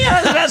bitch.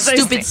 Yeah, that's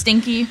Stupid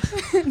stinky.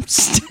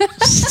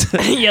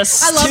 You I love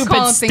stupid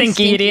calling things stinky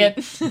stinky.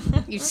 idiot.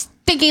 You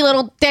stinky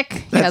little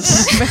dick.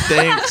 Yes.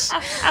 Thanks.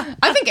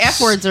 I think F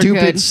words are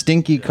Stupid, good.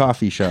 stinky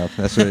coffee shop.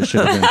 That's what it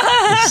should have been.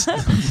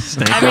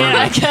 I mean,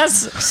 I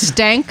guess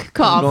Stank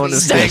going coffee. to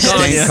Stank.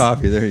 Stank Yeah.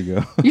 coffee. There you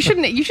go.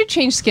 You should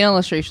change scale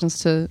illustrations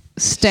to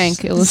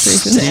stank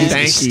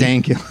illustrations.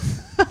 Stank. Stank.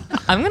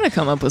 I'm gonna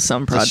come up with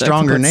some project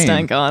stronger to put name.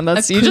 stank on.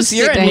 That's you're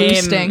Acoustic a name.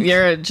 stank.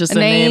 You're just a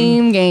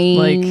Name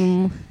name.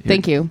 game.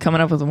 Thank you. Coming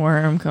up with a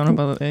worm. Coming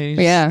up with a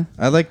Yeah.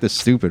 I like the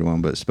stupid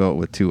one, but spelled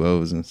with two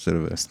O's instead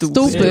of a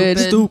Stupid.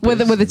 Stupid.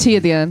 With a T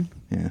at the end.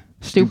 Yeah.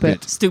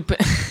 Stupid. stupid.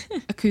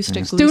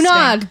 Acoustic glue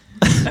Stunad.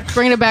 stank.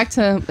 Bringing it back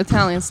to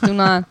Italian.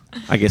 Stunad.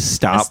 I guess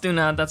stop. Do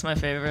not. That's my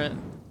favorite.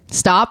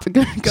 Stop.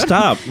 Go-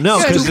 Stop. No,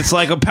 because it's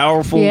like a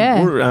powerful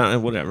Yeah.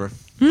 word. Whatever.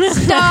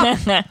 Stop.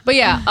 But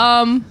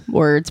yeah,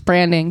 words,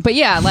 branding. But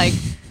yeah,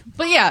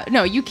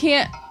 no, you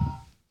can't.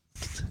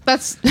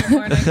 That's.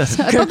 I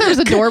thought there was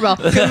a doorbell.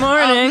 Good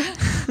morning.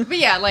 But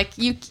yeah,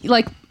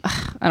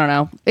 I don't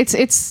know.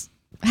 It's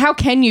how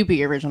can you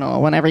be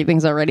original when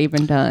everything's already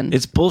been done?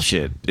 It's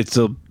bullshit.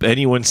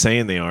 Anyone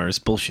saying they are is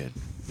bullshit.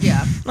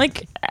 Yeah.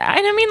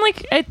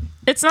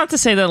 It's not to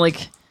say that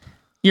like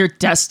you're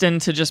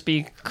destined to just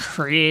be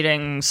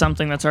creating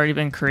something that's already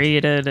been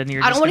created, and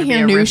you're. I just don't want to gonna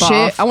hear be a new ripoff.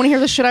 shit. I want to hear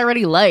the shit I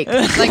already like.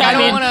 Like I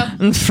don't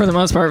want to. For the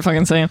most part,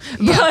 fucking same.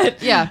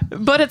 But Yeah.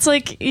 but it's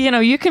like,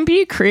 you can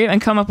be creative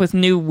and come up with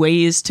new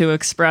ways to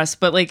express.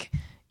 But like,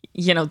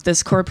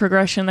 this chord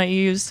progression that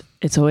you used,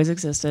 it's always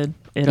existed.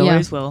 It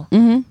always will.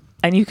 Mm-hmm.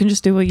 And you can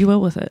just do what you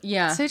will with it.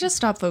 Yeah. So just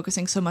stop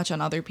focusing so much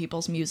on other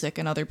people's music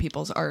and other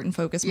people's art and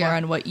focus more Yeah.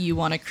 on what you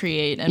want to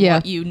create and Yeah.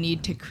 what you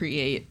need to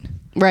create.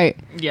 Right.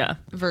 Yeah.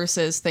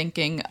 versus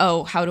thinking,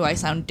 oh, how do I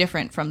sound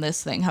different from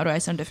this thing? How do I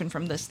sound different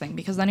from this thing?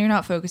 Because then you're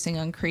not focusing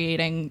on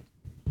creating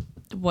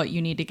what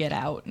you need to get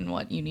out and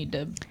what you need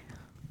to.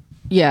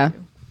 Yeah.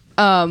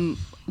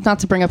 Not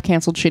to bring up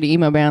canceled shitty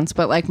emo bands,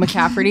 but like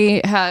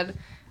McCafferty had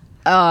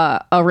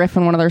a riff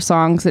in one of their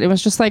songs that it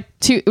was just like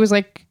it was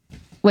like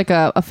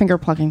a finger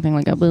plucking thing,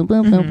 like a boom,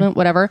 boom, boom, boom,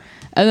 whatever.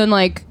 And then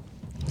like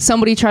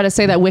somebody tried to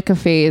say that Wicca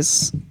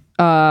Phase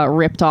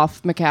ripped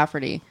off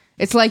McCafferty.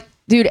 It's like,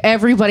 dude,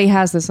 everybody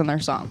has this in their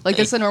song. Like,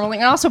 this is a normal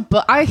thing. And also,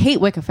 but I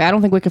hate Wicca Phase. I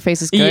don't think Wicca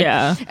Phase is good.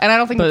 Yeah. And I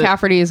don't think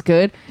McCafferty is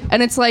good.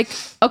 And it's like,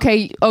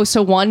 okay,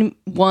 so one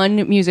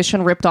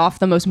musician ripped off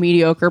the most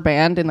mediocre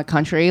band in the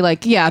country.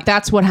 Like, yeah,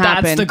 that's what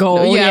happened. That's the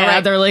goal. Yeah,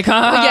 right. They're like,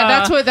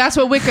 yeah, that's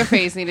what Wicca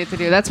Phase needed to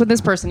do. That's what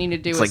this person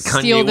needed to do. It's is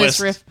like steal Kanye this West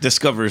riff.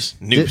 discovers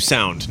new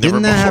sound.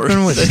 Didn't never that before.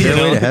 happen with You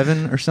Stairway know? to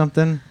Heaven or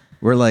something?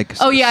 Where like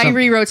Oh yeah, I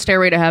rewrote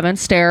Stairway to Heaven.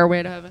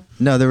 Stairway to Heaven.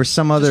 No, there was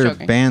some other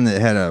joking. band that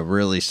had a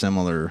really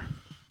similar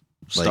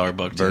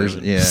Starbucks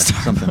version. Yeah,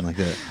 something like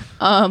that.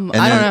 I don't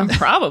know.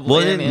 Probably. Well,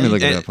 I and, mean, Let me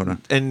look it up. Hold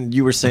on. and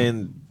you were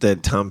saying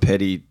that Tom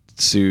Petty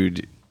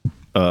sued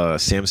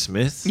Sam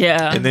Smith.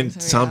 Yeah. And then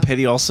So, Tom yeah.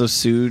 Petty also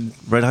sued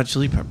Red Hot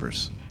Chili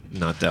Peppers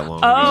not that long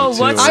Oh, ago.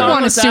 what too. song I want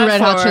to was sue that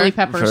Red Hot for? Chili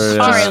Peppers.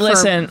 For, All right, for-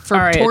 listen. For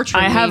all right,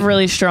 torturing I have me.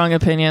 really strong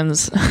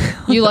opinions.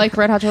 You like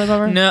Red Hot Chili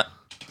Peppers? No.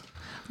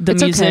 The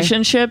It's okay.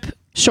 musicianship,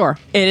 Sure.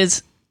 it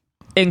is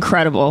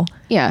incredible.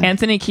 Yeah.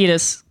 Anthony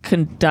Kiedis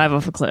can dive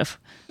off a cliff.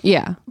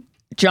 Yeah.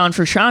 John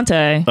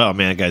Frusciante. Oh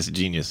man, that guy's a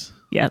genius.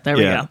 Yeah, there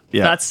we Yeah, go.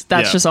 yeah, That's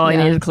yeah. just all I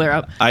Yeah. needed to clear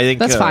up. I think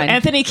That's fine.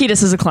 Anthony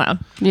Kiedis is a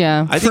clown.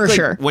 Yeah. I think for like,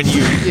 sure. when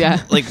you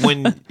Yeah. like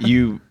when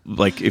you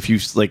like if you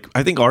like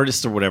I think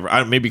artists or whatever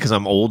maybe because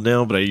I'm old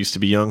now but I used to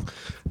be young.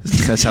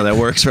 That's how that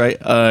works, right?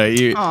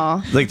 You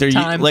Aw. like there you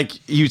Time. like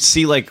you'd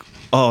see like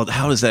oh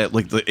how does that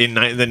like in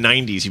the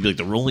 90s you'd be like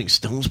the Rolling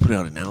Stones put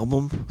out an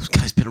album. This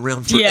guy's been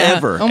around Yeah.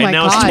 forever. Oh my and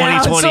now God. it's Now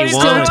it's so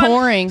 2021. Still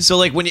touring. So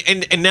like when you,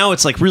 and now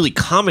it's like really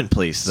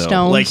commonplace though.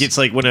 Stones. Like it's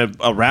like when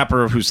a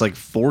rapper who's like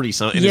 40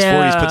 something in his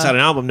Yeah. 40s puts out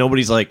an album,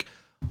 nobody's like,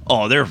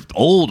 oh, they're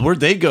old. Where'd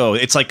they go?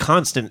 It's like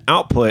constant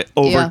output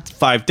over Yeah.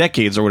 5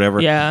 decades or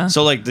whatever. Yeah.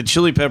 So like the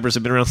Chili Peppers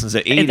have been around since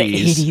the 80s. In the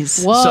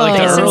 80s. Whoa. So like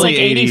the Since early like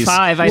 80s.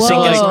 85, I Whoa.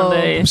 think that's when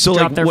they So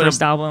dropped like their when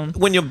first a, album.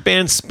 when your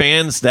band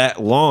spans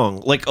that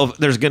long, like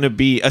there's gonna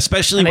be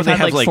especially And when they've they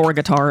had have like like 4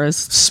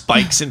 guitarists.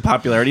 spikes in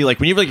popularity.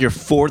 Like when you have like your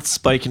 4th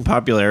spike in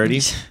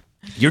popularity,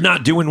 you're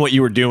not doing what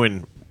you were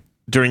doing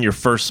during your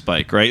first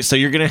spike, right? So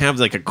you're gonna have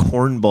like a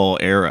cornball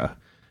era.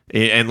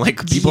 And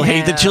like people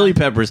hate the Yeah. Chili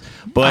Peppers,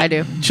 but I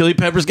do. Chili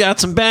Peppers got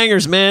some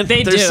bangers, man.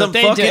 They There's do. some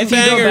They do. fucking If you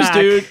go bangers, back.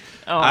 dude.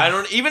 Oh. I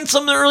don't even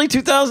some of the early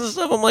 2000s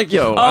stuff. I'm like,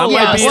 yo, I Oh,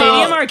 might yeah. be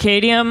Stadium a,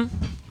 Arcadium.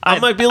 I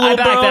might be a little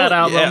I back bro. that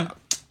album. Yeah.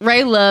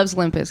 Ray loves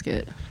Limp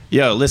Bizkit.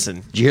 Yo,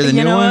 listen. Did you hear the You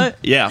new know one? what?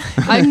 Yeah.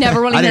 I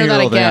never want to I hear didn't that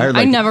hear all that. again. I heard, I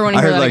like- never want to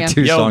I hear heard that like again.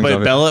 2 Yo, songs but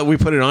of it. Bella, we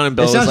put it on and It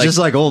Bella was sounds like, just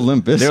like old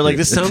Limp Bizkit. they're like,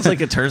 this sounds like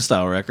a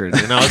Turnstile record.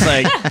 And I was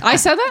like, I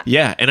said that?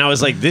 yeah. And I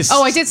was like, this.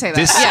 Oh, I did say that.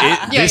 This, Yeah.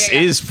 it- Yeah, this yeah,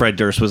 yeah. is Fred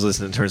Durst was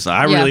listening to Turnstile.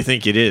 I Yeah. really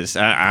think it is.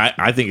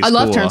 I think it's I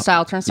love cool.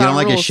 Turnstile. Turnstile You don't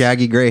like his rules.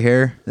 shaggy gray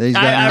hair that he's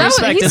got I now?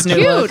 respect he's his new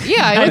cute. look.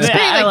 Yeah, it looks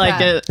great I like like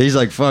that. it. He's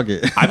like, fuck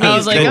it. I mean, I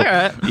was like, cool. all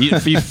right.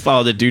 If you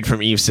follow the dude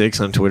from Eve 6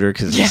 on Twitter,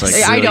 because Yes. it's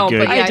like I really don't,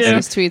 good. but yeah, I do. see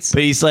his tweets.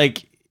 But he's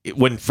like,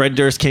 when Fred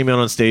Durst came out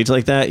on stage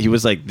like that, he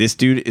was like, this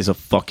dude is a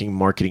fucking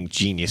marketing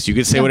genius. You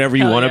can say whatever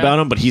you Hell want yeah. about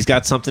him, but he's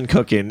got something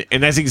cooking.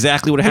 And that's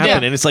exactly what happened.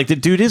 Yeah. And it's like, the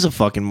dude is a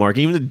fucking mark.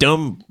 Even the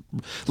dumb,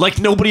 like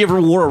nobody ever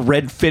wore a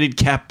red fitted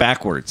cap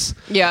backwards.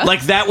 Yeah.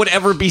 Like that would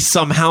ever be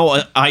somehow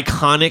an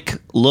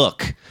iconic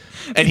look.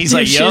 And he's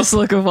like, yo. Douchiest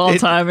look of all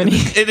time, and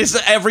it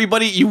is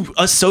everybody, you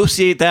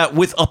associate that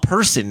with a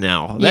person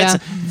now. That's Yeah.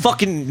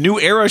 fucking new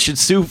era should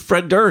sue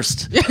Fred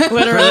Durst.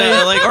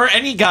 literally. Like, or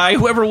any guy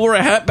whoever wore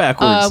a hat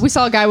backwards. We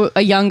saw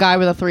a young guy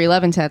with a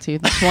 311 tattoo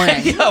this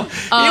morning. Yo,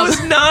 he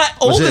was not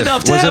old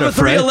enough to have a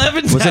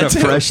 311 Was tattoo. it a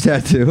fresh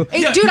tattoo?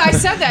 Hey, dude, I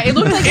said that. It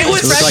looked like it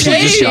was It looked fresh like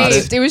he just shot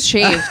shaved. it. It was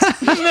shaved.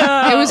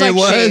 It was like It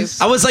was?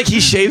 shaved. I was like, he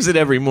shaves it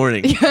every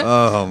morning.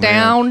 Oh,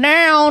 man.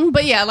 Down.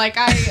 But yeah, like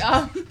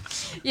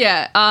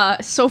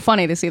so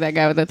funny to see that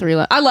guy with a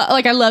 311.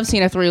 I love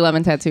seeing a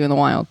 311 tattoo in the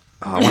wild.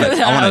 Oh, I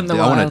Out in the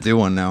want wild. to do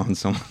one now. And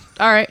someone.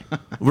 All right.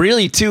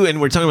 Really, too,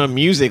 and we're talking about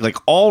music, like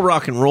all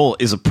rock and roll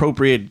is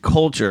appropriated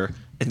culture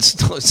and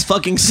it's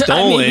fucking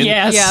stolen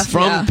yes. Yeah.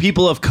 from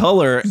people of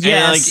color. Yes.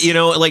 And like, you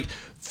know, like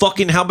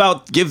fucking, how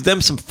about give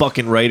them some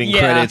fucking writing Yeah.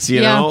 credits,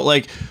 you Yeah. know?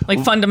 Like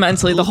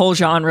fundamentally, the whole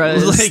genre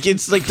is like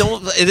it's like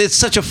it's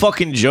such a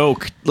fucking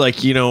joke,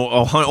 like, you know,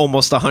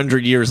 almost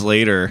 100 years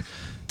later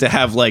to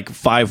have like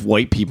 5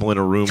 white people in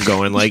a room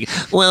going like,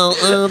 well,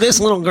 this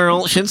little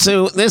girl should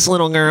sue this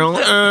little girl.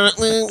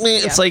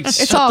 It's like,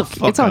 It's all shut the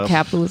fuck up.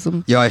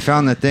 capitalism. Yo, I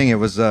found the thing. It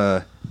was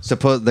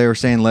they were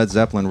saying Led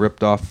Zeppelin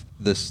ripped off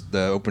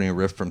the opening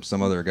riff from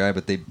some other guy,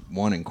 but they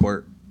won in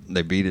court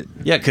they beat it.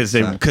 Yeah, because I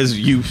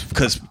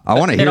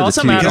want to hear It the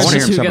also two. I matters want to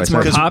hear who them gets side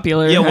more by side.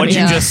 popular. Yeah, what'd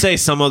you Yeah. just say?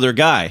 Some other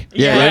guy.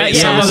 Yeah, Right?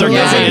 yeah, Some yeah, other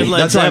yeah. guy in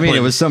Led That's what I mean. Zeppelin.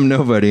 It was some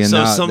nobody, and So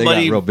now they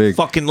somebody got real big.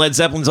 fucking Led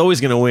Zeppelin's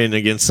always going to win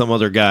against some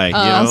other guy. You know?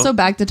 Also,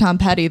 back to Tom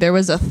Petty, there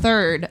was a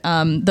third,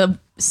 the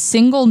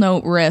single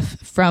note riff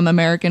from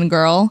American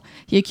Girl.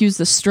 He accused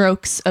the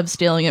Strokes of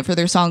stealing it for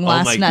their song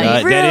Last my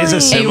Night. God, that is a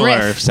A similar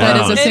riff sound.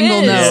 that is a It single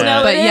is. note,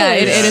 No, but it yeah,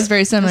 is. it is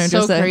very similar. It's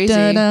just so that crazy.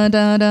 da da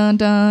da da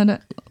da da.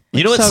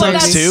 You know what So sucks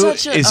that's too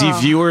such a- is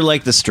if you were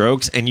like the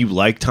Strokes and you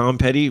like Tom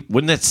Petty,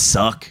 wouldn't that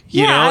suck?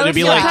 You Yeah, I know, to would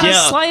be feel like, kinda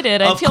yeah,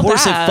 slighted. I'd of feel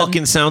course bad. it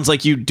fucking sounds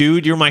like you,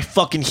 dude. You're my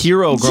fucking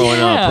hero growing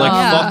Yeah. up. Like,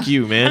 Yeah. fuck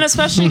you, man. And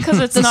especially because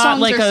it's The not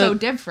songs like are a so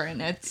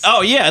different. It's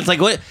Oh yeah, it's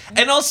like what?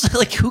 And also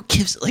like, who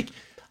gives like?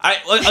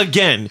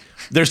 Again,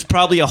 there's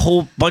probably a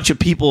whole bunch of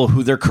people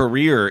who their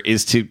career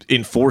is to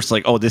enforce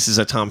like, oh, this is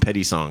a Tom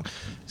Petty song,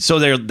 so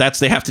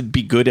they have to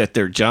be good at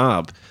their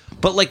job.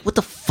 But like, what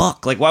the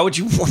fuck? Like, why would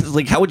you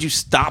like? How would you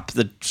stop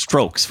the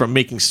Strokes from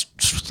making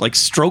like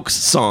Strokes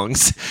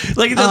songs?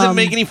 Like, it doesn't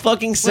make any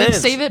fucking sense.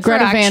 save it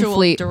Greta for Van actual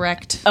Fleet.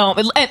 direct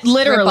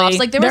literally rip-offs.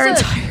 Like their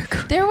entire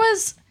career. there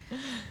was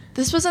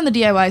this was in the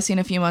DIY scene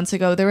a few months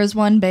ago. There was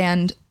one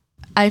band,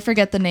 I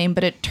forget the name,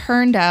 but it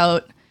turned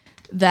out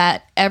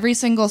that every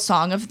single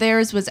song of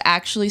theirs was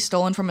actually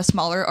stolen from a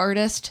smaller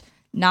artist,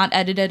 not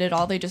edited at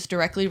all. They just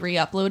directly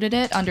re-uploaded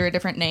it under a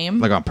different name.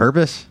 Like on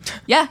purpose.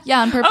 Yeah,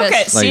 on purpose.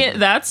 Okay, see, Like-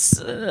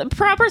 that's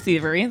proper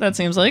thievery. That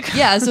seems like.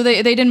 Yeah, so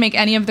they didn't make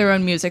any of their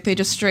own music. They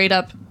just straight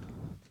up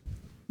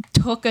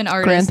took an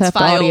artist's Theft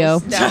files, Audio.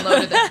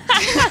 downloaded them,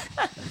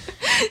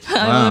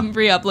 Wow.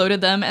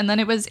 re-uploaded them, and then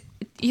it was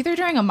either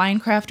during a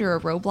Minecraft or a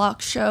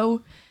Roblox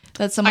show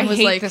that someone was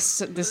like, this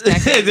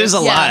decade. There's a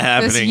Yeah, lot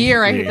happening. This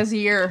year, I hate this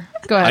year.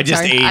 Go ahead. I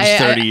just sorry. aged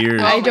 30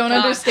 years. I Oh my don't God.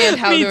 understand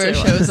how Me there are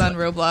too. shows on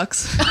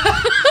Roblox.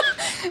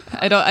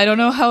 I don't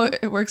know how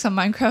it works on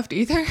Minecraft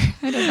either.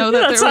 I didn't know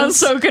that That there sounds was.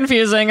 so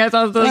confusing. I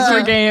thought those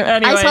were game.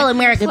 Anyway,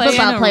 American Play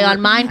football in a play on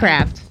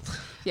Minecraft.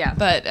 Yeah,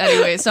 But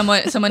anyway,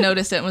 someone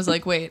noticed it and was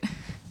like, "Wait,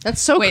 that's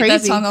so wait, crazy.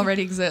 that song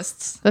already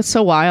exists." That's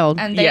so wild.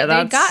 And Yeah, they've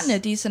that's- gotten a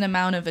decent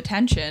amount of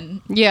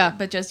attention. Yeah.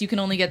 But just you can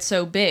only get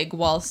so big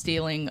while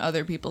stealing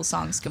other people's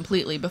songs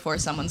completely before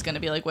someone's going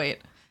to be like, "Wait,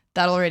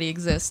 that already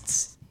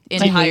exists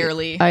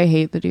entirely." I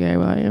hate the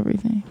DIY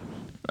everything.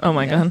 oh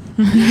my god,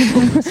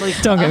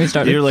 don't get me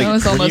started. You're like, That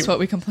was when almost you- what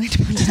we complained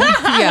about today.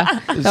 Yeah,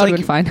 that would have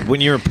been fine.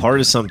 when you're a part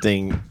of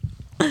something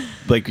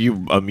like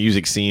a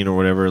music scene or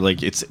whatever,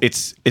 like it's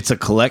a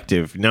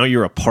collective. Now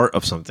you're a part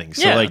of something,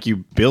 so Yeah. like you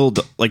build,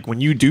 like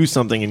when you do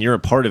something and you're a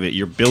part of it,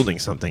 you're building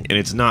something, and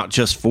it's not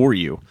just for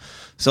you.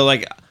 So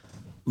like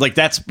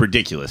that's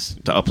ridiculous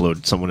to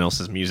upload someone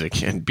else's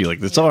music and be like,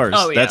 that's ours.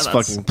 Oh, yeah, that's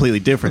that's- fucking completely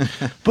different.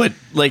 But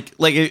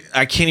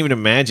I can't even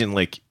imagine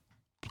like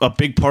a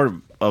big part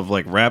of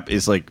like rap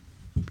is like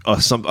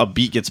a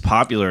beat gets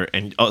popular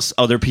and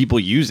other people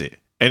use it,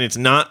 and it's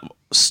not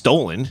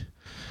stolen.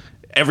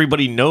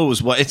 Everybody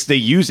knows what it's. They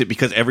use it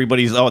because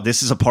everybody's, oh,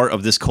 this is a part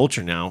of this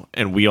culture now,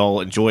 and we all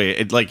enjoy it.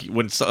 It like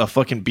when a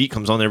fucking beat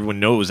comes on, everyone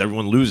knows,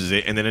 everyone loses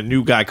it, and then a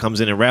new guy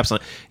comes in and raps on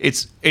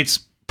it. It's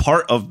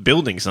part of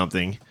building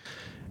something.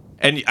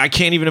 And I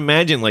can't even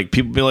imagine like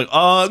people be like,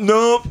 oh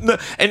no,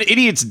 and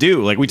idiots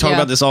do. Like we talk Yeah.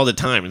 about this all the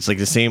time. It's like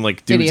the same like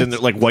dudes in Idiots. their,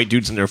 like white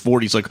dudes in their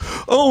 40s, like,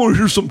 oh,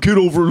 here's some kid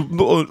over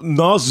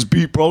Nas's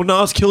beat, bro.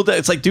 Nas killed that.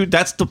 It's like, dude,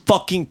 that's the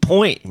fucking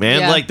point,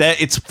 man. Yeah. Like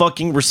that, it's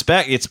fucking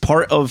respect. It's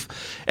part of,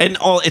 and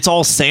it's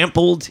all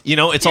sampled. You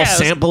know, it's all Yeah, I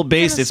was sample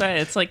based. gonna say,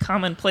 it's like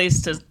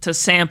commonplace to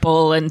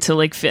sample and to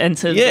like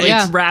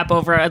Yeah. rap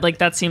over it. Like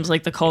that seems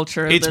like the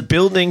culture. It's that,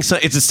 building. So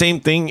it's the same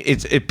thing.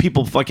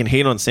 People fucking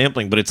hate on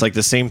sampling, but it's like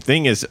the same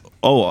thing as,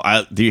 oh,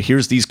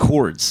 here's these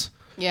chords.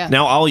 Yeah.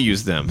 Now I'll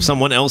use them.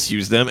 Someone else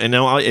used them, and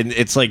now and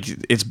it's like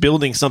it's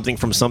building something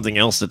from something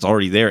else that's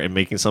already there and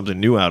making something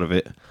new out of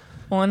it.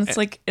 well, and it's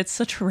like it's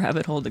such a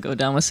rabbit hole to go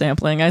down with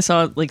sampling. I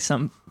saw like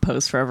some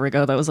post forever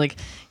ago that was like,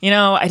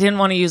 I didn't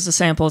want to use the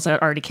samples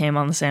that already came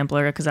on the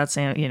sampler because that's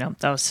that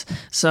was,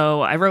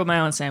 so I wrote my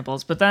own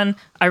samples. But then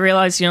I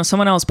realized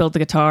someone else built the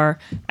guitar,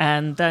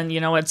 and then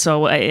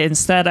so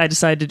instead I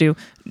decided to do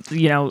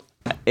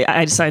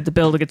I decided to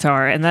build a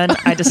guitar, and then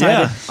I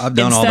decided I've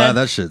done all that.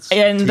 That shit's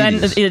and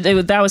tedious.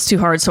 then that was too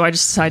hard, so I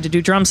just decided to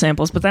do drum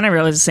samples. But then I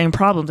realized the same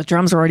problem: the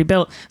drums are already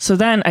built. So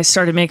then I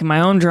started making my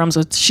own drums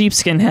with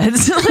sheepskin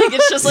heads. Like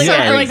it's just like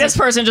Yeah. like this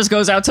person just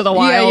goes out to the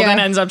wild yeah. and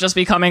ends up just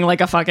becoming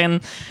like a fucking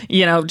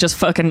just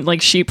fucking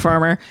like sheep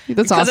farmer.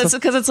 That's because awesome.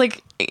 Because it's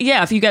like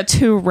if you get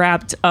too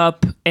wrapped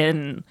up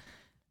in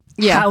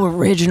Yeah. how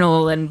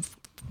original and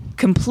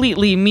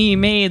completely me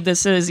made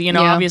this is,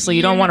 obviously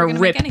you You're don't want never to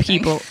gonna rip make anything.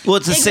 people. Well,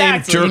 it's the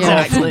Exactly, same jerk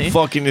off exactly. who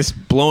fucking is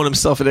blowing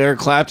himself at Eric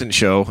Clapton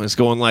show. It's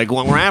going like,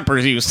 well,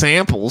 rappers use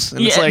samples,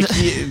 and it's Yeah.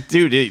 like,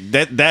 dude,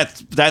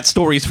 that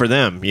story's for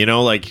them.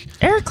 Like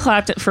Eric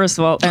Clapton, first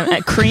of all,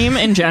 and Cream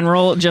in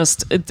general,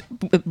 just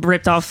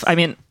ripped off. I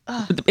mean,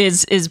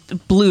 is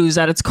blues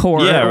at its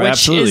core, Yeah, which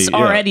absolutely, is yeah.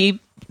 already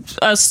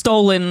a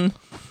stolen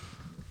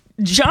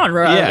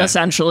genre Yeah.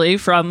 essentially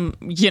from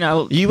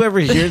You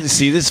ever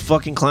see this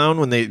fucking clown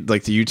when they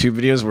like the YouTube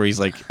videos where he's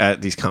like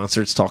at these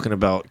concerts talking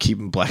about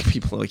keeping black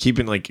people, like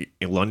keeping like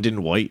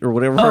London white or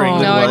whatever? Oh,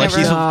 England no, I white. Like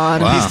never-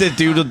 God. he's the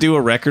dude who'll do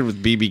a record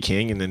with BB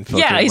King and then fucking,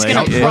 Yeah, he's like,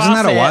 gonna it- Wasn't that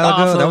a profit while off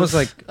ago? That of- was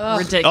like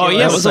ridiculous. Oh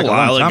yeah, it was like a a long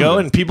while time ago, ago.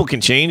 and people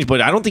can change,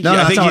 but I don't think. No, I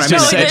that's think not he's what I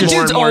just meant. said The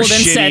more dude's and more old and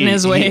shitty. set in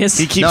his ways.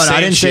 He keeps no, saying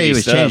I didn't say he shitty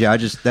was stuff. changing. I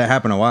just that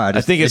happened a while.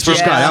 I think it it's just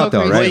from- got Yeah, out though,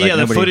 so right? Well, crazy. yeah, Like,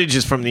 the nobody- footage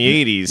is from the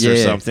 80s or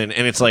Yeah. something,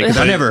 and it's like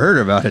I never heard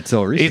about it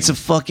till recently. It's a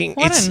fucking.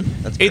 What It's an-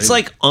 That's it's crazy.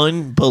 like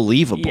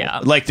unbelievable. Yeah.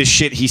 Like the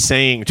shit he's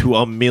saying to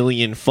a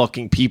million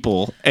fucking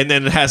people, and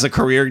then has a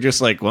career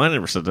just like, well, I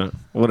never said that.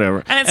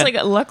 Whatever. And it's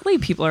like, luckily,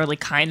 people are like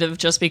kind of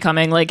just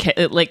becoming like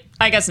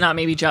I guess not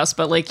maybe just,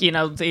 but like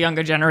the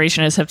younger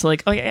generation is hip to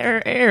like, oh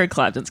yeah, Eric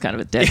Clapton's kind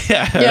of a dick.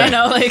 Yeah.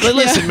 Like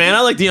Listen, man,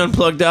 I like the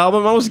Unplugged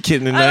album. I was a kid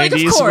in the I like, of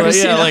 90s. course, but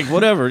yeah, you know. like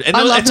whatever. And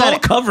I love it's all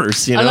that-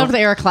 covers, you know. I love the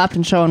Eric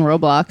Clapton show on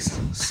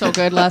Roblox. So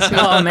good last week.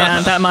 Oh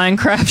man, that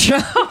Minecraft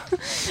show.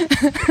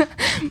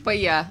 But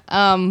yeah,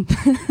 I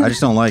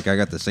just don't like. I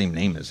got the same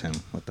name as him.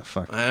 What the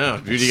fuck? I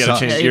don't know, dude. You gotta Sucks.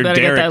 change Yeah, you your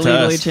better Derek get that to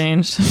legally us.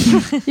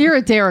 changed. you're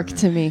a Derek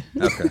to me.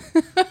 Okay.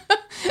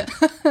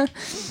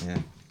 Yeah.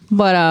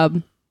 But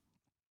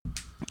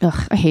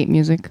I hate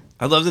music.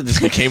 I love that this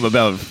became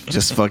about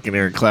just fucking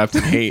Eric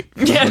Clapton hate.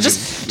 Yeah,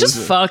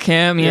 just fuck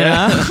him, you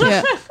Yeah. know.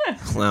 Yeah,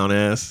 Clown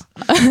ass.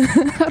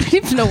 I don't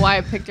even know why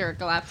I picked Eric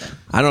Clapton.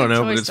 I don't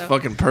know, but choice, it's though.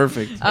 fucking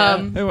perfect.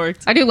 It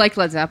worked. I do like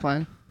Led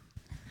Zeppelin.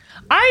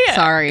 I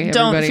Sorry,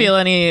 don't everybody. feel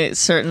any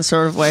certain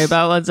sort of way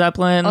about Led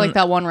Zeppelin. I like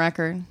that one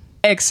record.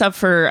 except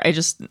for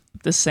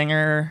the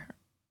singer,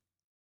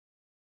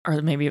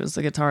 or maybe it was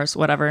the guitarist,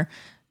 whatever.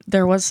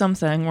 There was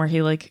something where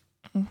he like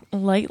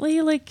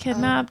lightly like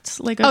kidnapped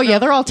like a Oh yeah, girl.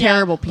 they're all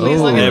terrible people.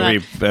 Oh. Look at every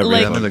that.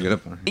 Like- That was a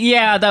good one.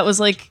 Yeah, that was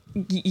like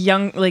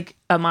young, like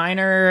a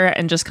minor,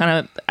 and just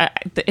kind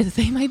of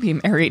they might be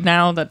married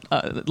now.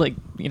 That like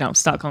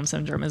Stockholm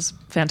syndrome is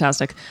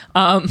fantastic.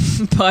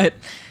 But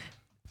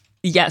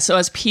yeah, so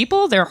as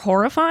people, they're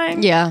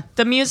horrifying. Yeah.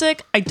 The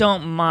music I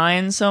don't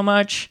mind so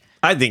much.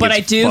 I think, But it's I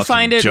do fucking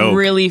find it joke.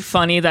 really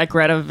funny that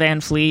Greta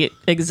Van Fleet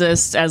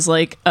exists as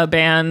like a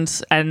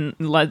band and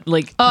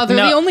like Oh, they're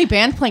no- the only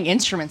band playing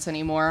instruments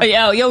anymore.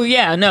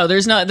 yeah, no,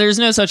 there's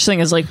no such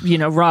thing as like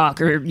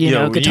rock or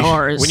Yo,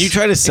 guitars. When you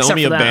try to sell except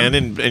me a for them.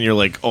 band and you're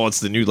like, oh,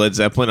 it's the new Led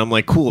Zeppelin, I'm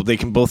like, cool, they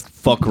can both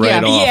fuck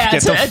right Yeah. off. yeah,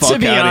 Get the fuck to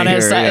be out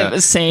honest, of here. Yeah.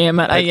 same.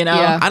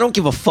 Yeah. I don't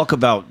give a fuck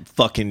about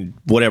fucking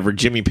whatever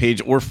Jimmy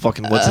Page or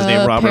fucking what's his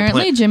name, Robert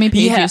Apparently, Plant. Jimmy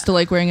Page Yeah. used to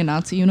like wearing a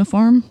Nazi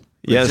uniform.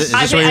 Yes, Is this I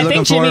what think- you're I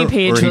looking think Jimmy for?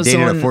 Page or he was dated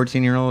the a one-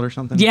 14-year-old or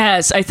something?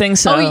 Yes, I think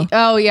so.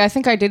 Oh yeah, I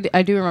think I did.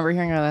 I do remember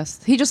hearing about this.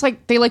 He just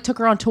like they like took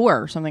her on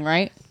tour or something,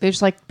 right? They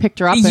just like picked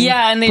her up. And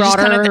Yeah, and they brought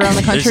just her kinda- around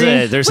the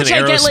country. There's an Which I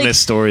get, Aerosmith like-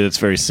 story that's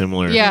very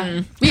similar.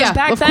 Yeah, Yeah,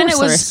 back of then course it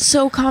there was is.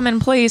 so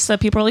commonplace that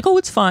people are like, "Oh,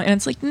 it's fine," and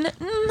it's like,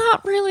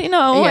 not really.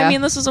 No, Yeah. I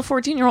mean, this is a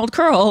 14-year-old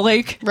girl.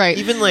 Like, right.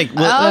 Even like,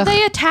 Oh,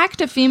 they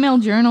attacked a female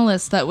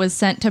journalist that was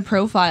sent to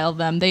profile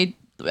them. They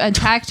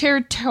attacked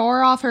her,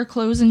 tore off her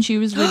clothes, and she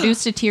was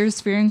reduced to tears,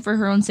 fearing for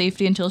her own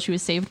safety until she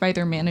was saved by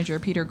their manager,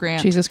 Peter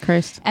Grant. Jesus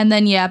Christ. And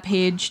then, yeah,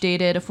 Paige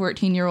dated a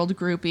 14-year-old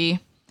groupie.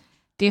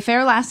 The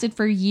affair lasted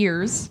for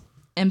years,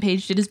 and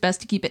Paige did his best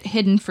to keep it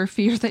hidden for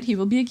fear that he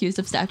will be accused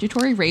of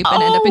statutory rape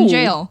and end up in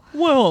jail.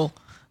 Whoa.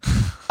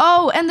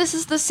 Oh, and this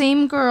is the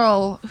same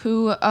girl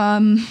who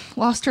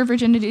lost her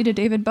virginity to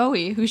David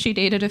Bowie, who she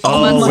dated a few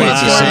months wait, before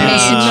it's the same-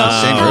 Paige.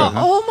 same girl,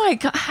 huh? Oh my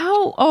god!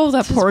 How? Oh,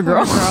 that poor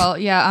girl.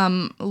 Yeah,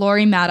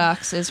 Lori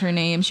Maddox is her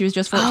name. She was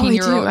just 14 Oh, I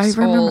years do. I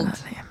remember old.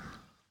 that name.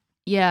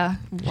 Yeah.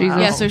 Jesus.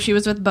 Yeah, so she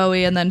was with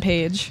Bowie and then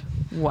Paige.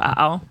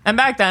 Wow. And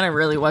back then, it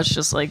really was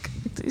just like,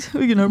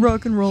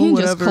 rock and roll, He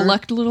whatever. just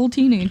collect little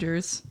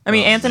teenagers. I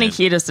mean, Anthony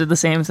Kiedis did the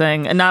same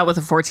thing, and not with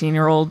a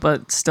 14-year-old,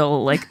 but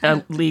still like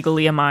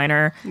legally a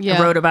minor. Yeah.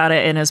 And wrote about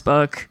it in his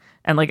book,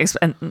 and like,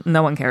 and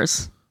no one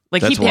cares.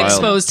 Like That's he wild.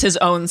 exposed his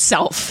own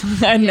self,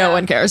 and no Yeah.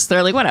 one cares.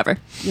 They're like, whatever.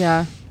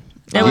 Yeah.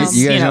 It was,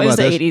 you guys know it was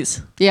the about this?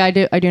 80s.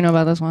 Yeah, I do know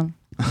about this one.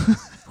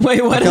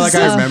 Wait, what I feel is like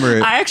I this? remember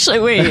it. I actually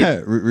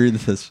wait. Read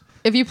this.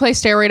 If you play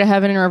Stairway to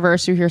Heaven in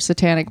reverse, you hear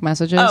satanic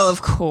messages. Oh,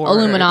 of course.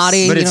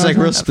 Illuminati. But you it's know like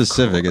what I'm real talking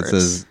specific. It course.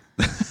 says,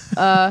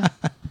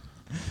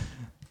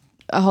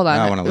 Hold I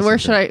on. wanna listen Where to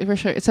should I? Where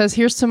should I? It says,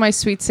 "Here's to my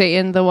sweet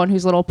Satan, the one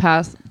whose little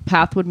path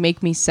would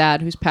make me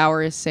sad, whose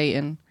power is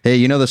Satan." hey,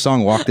 you know the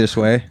song Walk This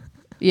Way?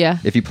 Yeah.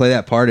 If you play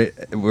that part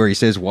where he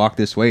says walk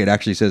this way, it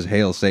actually says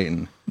Hail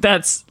Satan.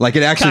 That's Like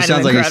it actually kind of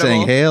sounds like he's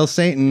saying incredible.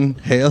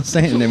 Hail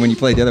Satan. And when you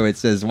play it the other way, it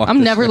says walk I'm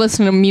this never way.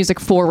 listening to music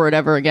forward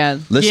ever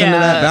again. Listen to Yeah.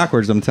 that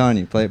backwards. I'm telling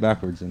you, play it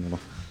backwards and it'll.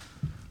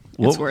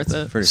 it's worth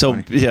it. Pretty so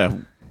funny. yeah.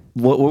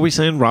 What were we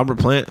saying? Robert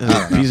Plant, is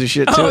a piece of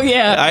shit too. Oh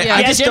yeah,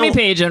 I just Jimmy don't.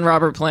 Page and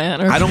Robert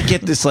Plant. I don't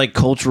get this like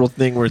cultural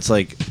thing where it's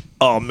like,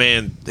 oh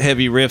man,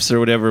 heavy riffs or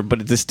whatever.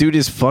 But this dude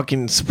is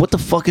fucking. What the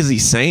fuck is he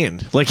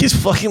saying? Like he's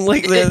fucking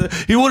like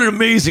he what an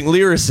amazing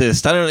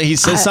lyricist. I don't know. He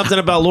says something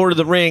about Lord of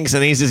the Rings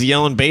and he's just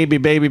yelling baby,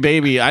 baby,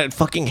 baby. I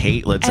fucking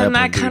hate Led Zeppelin. And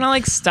that dude. kind of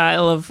like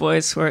style of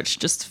voice where it's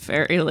just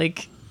very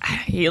like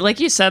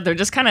you said, they're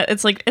just kind of.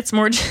 It's like it's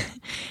more.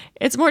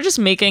 it's more just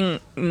making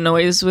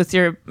noise with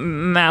your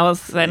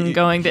mouth and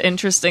going to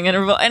interesting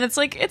interval. And it's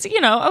like, it's,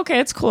 okay,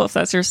 it's cool if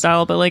that's your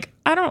style, but like,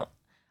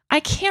 I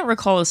can't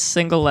recall a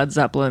single Led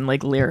Zeppelin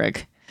like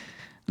lyric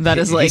that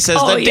is like, he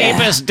says the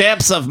deepest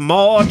depths of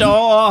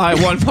Mordor at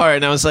one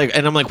part, and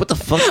I'm like, what the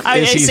fuck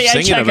is he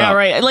singing about? Out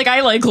right. Like,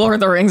 I like Lord of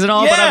the Rings and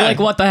all, but I'm like,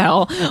 what the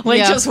hell? Like,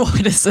 just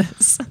what is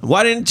this?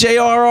 Why didn't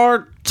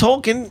J.R.R.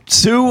 Tolkien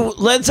sue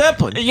Led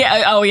Zeppelin?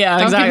 Yeah. Oh yeah.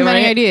 Don't exactly. give him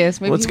any Right? ideas.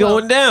 Maybe What's he will.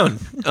 going down?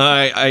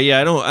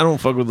 I don't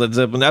fuck with Led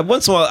Zeppelin.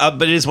 Once in a while,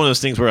 but it is one of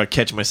those things where I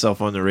catch myself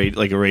on the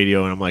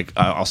radio, and I'm like,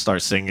 I'll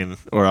start singing,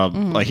 or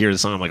I hear the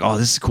song, I'm like, oh,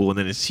 this is cool, and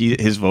then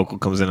his vocal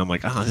comes in, I'm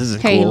like, oh, this is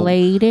cool. Hey,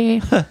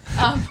 lady.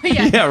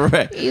 Yeah,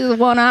 right. He's the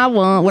one I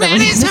want. Whatever.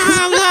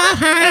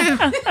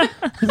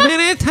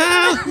 Many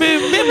times.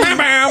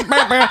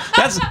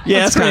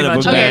 That's kind of a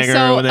much banger it. Okay,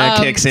 so, when that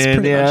kicks in.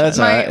 pretty Yeah, much that's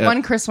it. all right.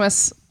 One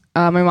Christmas,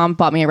 my mom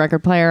bought me a record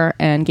player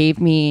and gave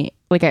me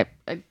like a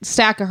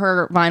stack of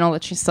her vinyl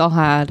that she still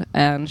had,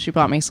 and she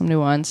bought me some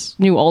new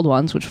old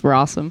ones, which were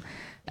awesome.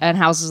 And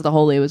Houses of the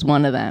Holy was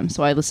one of them,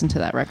 so I listened to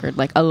that record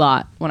like a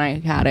lot when I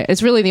had it.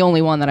 It's really the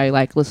only one that I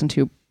like listened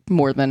to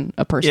more than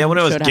a person. Yeah, when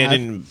I was should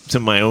getting to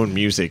my own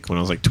music when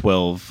I was like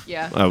 12,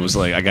 Yeah. I was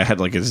like, I had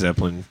like a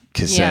Zeppelin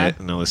cassette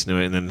and I listened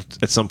to it. And then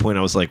at some point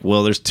I was like,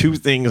 well, there's two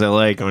things I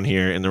like on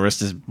here and the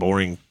rest is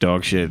boring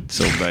dog shit.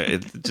 So but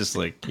it just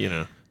like,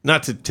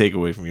 not to take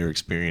away from your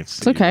experience.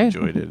 It's okay.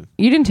 You enjoyed it.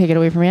 You didn't take it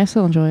away from me. I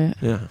still enjoy it.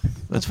 Yeah,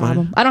 that's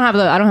Problem. fine. I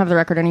don't have the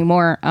record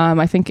anymore.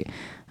 I think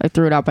I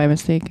threw it out by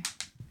mistake.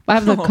 I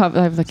have the cover.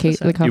 I have the case.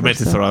 The cover. You meant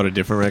to still. throw out a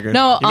different record?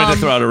 No, you meant to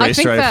throw out a I Race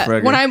think Drive that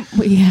record?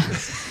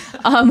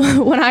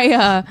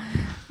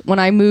 when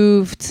I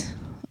moved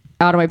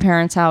out of my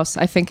parents' house,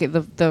 I think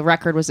the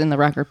record was in the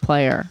record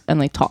player, and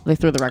they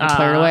threw the record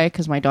player away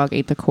because my dog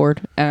ate the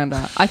cord, and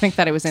I think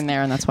that it was in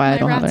there, and that's why I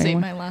don't have it rats ate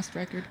anymore. my last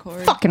record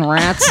cord. Fucking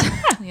rats!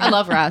 Yeah. I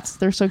love rats.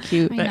 They're so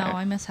cute. I know.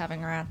 I miss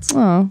having rats.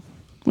 Oh,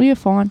 we have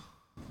fun.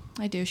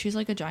 I do. She's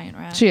like a giant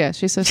rat.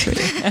 She's so sweet.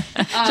 She's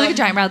like a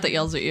giant rat that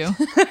yells at you.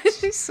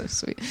 She's so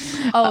sweet.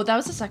 Oh, that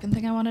was the second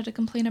thing I wanted to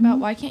complain about.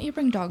 Why can't you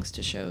bring dogs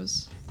to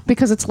shows?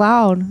 Because it's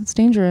loud. It's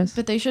dangerous.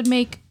 But they should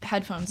make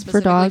headphones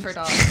specifically for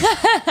dogs.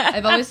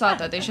 I've always thought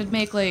that they should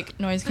make like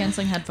noise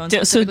canceling headphones. So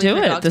specifically do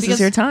for it. dogs, This is because,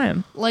 your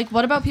time. Like,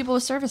 what about people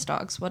with service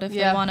dogs? What if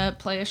they want to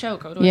play a show,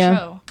 go to a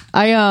show?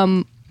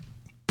 I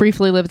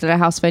briefly lived at a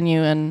house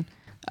venue, and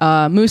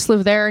Moose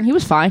lived there, and he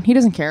was fine. He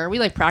doesn't care. We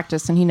like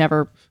practiced, and he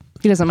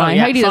doesn't mind.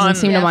 yeah, Heidi doesn't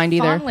seem to mind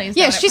either. Fawn lays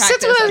Yeah, down at she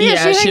sits with practice.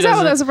 us. Yeah, she she hangs out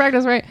with doesn't- us at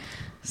practice, right?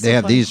 They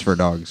have these for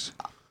dogs.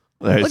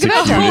 Look at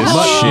that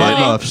dog. Mutt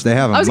muffs. They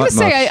have them. I was gonna mutt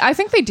say, muffs. I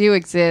think they do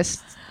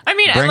exist, I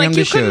mean, Bring like them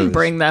you to couldn't shows.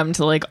 bring them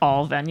to like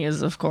all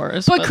venues, of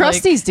course. but like,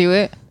 Krusties do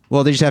it.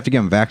 Well, they just have to get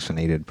them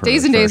vaccinated.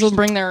 Days and Days will first.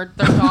 bring their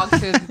dog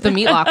to the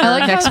meat locker I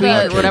like next how week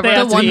the- or whatever. they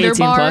have The to be Wonder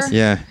 18 Bar plus.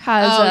 Yeah.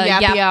 has a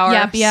Yappy Hour.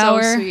 Yappy So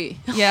hour. sweet.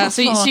 Yeah,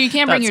 so you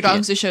can't bring That's your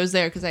dogs cute. to shows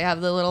there because they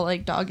have the little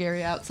like dog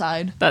area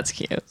outside. That's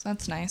cute. So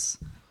that's nice.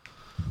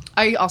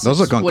 I also Those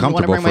look just wouldn't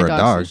wanna uncomfortable bring my for a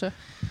dogs to dog.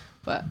 the show.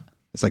 But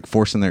It's like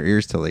forcing their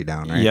ears to lay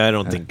down, right? Yeah, I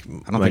don't think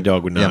my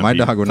dog would not. Yeah, my be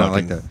dog would not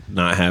like fucking that.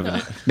 Not having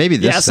it. Maybe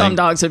this. Yeah, some thing.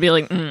 dogs would be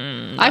like,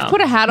 I've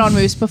put a hat on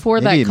Moose before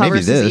Maybe- that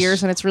covers maybe his this.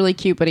 ears, and it's really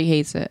cute, but he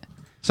hates it.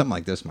 Something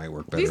like this might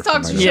work better. These for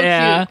dogs my are dog. so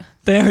yeah,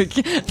 they're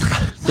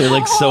They're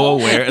like so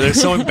aware. They're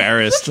so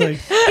embarrassed. Like,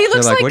 He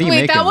looks like, like, "What are you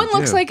wait, that making one me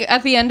looks do?" like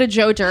at the end of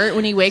Joe Dirt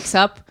when he wakes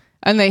up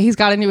and he's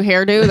got a new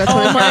hairdo. That's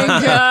what oh my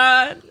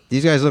god.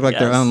 These guys look like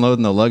they're Yes.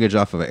 unloading the luggage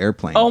off of an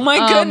airplane. Oh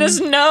my goodness,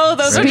 no!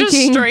 Those are just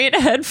Speaking- straight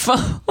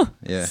headphones.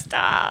 yeah.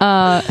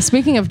 Stop.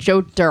 Speaking of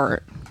Joe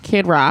Dirt,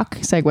 Kid Rock,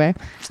 segue,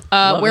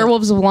 Love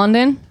Werewolves of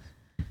London.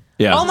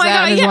 yeah. Oh my that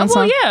god! his Yeah, one well,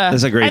 song? yeah.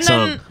 That's a great And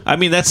song. then- I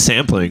mean, that's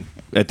sampling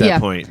at that Yeah.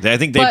 point. I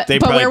think they But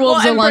probably.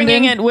 Werewolves Well, of and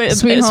bringing London, it with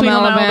Sweet Home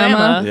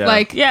Alabama. Yeah.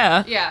 Like,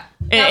 Yeah. yeah.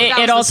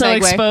 It also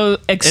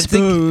exposed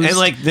and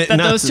like that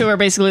not those to- two are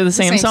basically the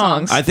same same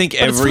songs. songs. I think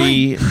But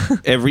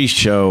it's every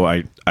show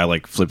I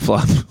like flip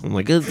flop. I'm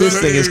like, this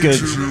thing is good,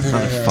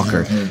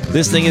 motherfucker.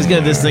 This thing is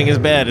good. This thing is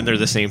bad, and they're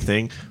the same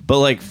thing. But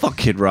like, fuck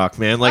Kid Rock,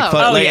 man. Like, Oh.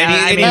 fuck, Oh, like, yeah, and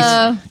I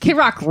he- mean- Kid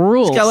Rock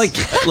rules. he's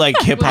got like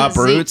hip hop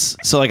With a Z. roots.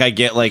 So like, I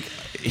get like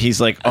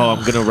he's like, oh,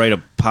 I'm gonna write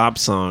a pop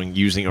song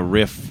using a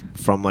riff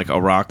from like a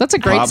rock. That's a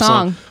great pop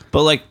song.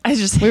 But like,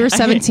 we were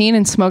 17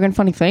 and smoking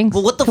funny things.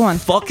 well, what the Come on.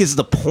 fuck is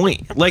the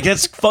point? Like,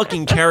 that's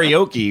fucking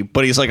karaoke.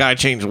 But he's like, I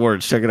changed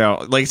words. Check it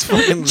out. Like, it's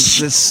fucking.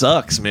 This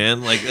sucks,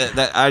 man. Like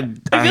that. I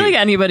feel like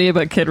anybody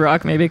but Kid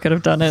Rock maybe could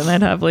have done it, and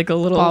I'd have like a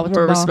little Ball with the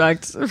more ball.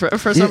 respect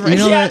for some You reason.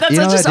 know Yeah, that- that's you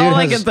know just that dude all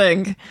I has-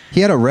 can think.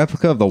 He had a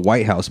replica of the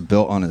White House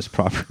built on his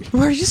property.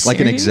 Were you Like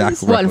an serious?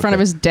 exact What, in front of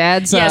his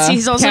dad's Yes,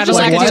 he's also just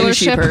Cadillac like a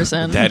dealership? douchey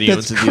person. Daddy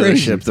That's owns a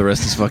crazy. dealership. The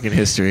rest is fucking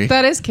history.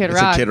 That is Kid It's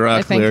a Rock. Kid Rock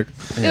I think. lyric.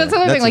 Yeah, that's the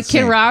other That's thing. Like Kid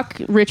insane.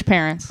 Rock, rich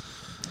parents.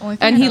 Only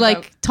thing And I he know like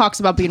about- talks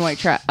about being white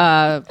trash.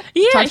 Yeah,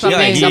 Talks about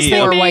being he- a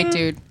poor being- white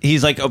dude.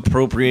 He's like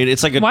appropriated.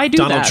 It's like a Why do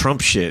Donald that?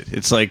 Trump shit.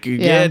 It's like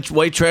Yeah. it's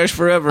white trash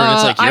forever. And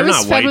it's like I you're was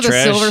not fed white with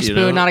trash. a silver you spoon,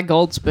 know? not a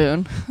gold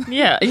spoon.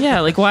 Yeah,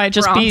 like why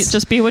Bronze.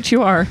 just be what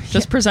you are.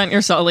 Just present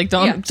yourself. Like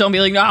don't be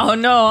like, oh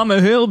no, I'm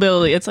a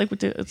hillbilly. It's like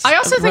dude, it's, I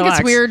also think it's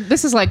relax. weird.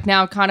 This is like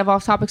now kind of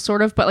off topic,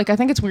 sort of, but like I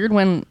think it's weird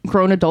when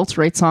grown adults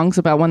write songs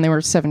about when they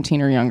were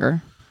 17 or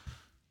younger.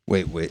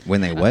 Wait,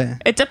 when they what?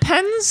 It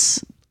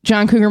depends.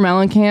 John Cougar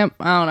Mellencamp.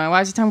 I don't know. Why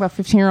is he talking about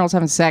 15-year-olds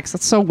having sex?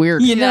 That's so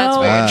weird. You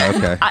know,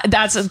 Okay.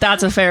 that's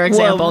a fair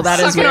example.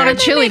 That is Sucking on weird. a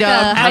chili Make a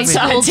dog. high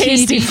Outside school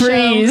tasty TV show.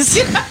 freeze.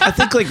 I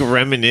think like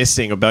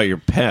reminiscing about your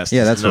past.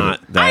 Yeah, that's is what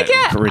not it-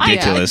 that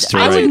ridiculous to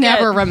I write. would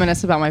never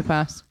reminisce about my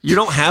past. You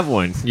don't have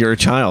one. You're a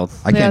child.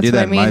 I can't that's do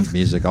that what I in my mean.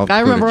 music. I'll I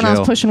go remember to when I was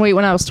jail. pushing weight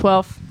when I was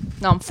 12.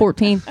 Now I'm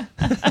 14.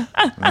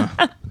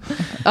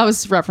 I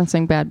was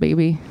referencing Bad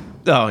Baby.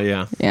 Oh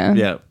yeah. Yeah.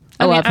 Yeah.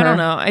 I love her. I don't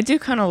know. I do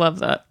kind of love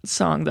that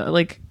song though.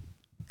 Like,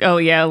 oh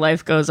yeah,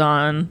 life goes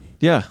on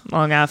Yeah.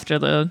 long after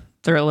the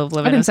thrill of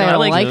living. I didn't is say I gone.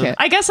 don't like it.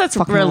 I guess that's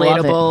Fucking love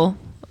it. relatable.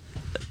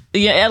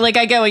 Yeah, like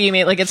I get what you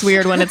mean. Like it's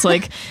weird when it's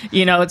like,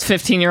 it's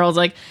 15-year-olds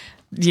like,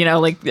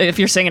 like if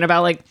you're singing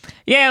about like,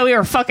 yeah, we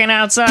were fucking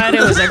outside.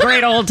 It was a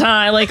great old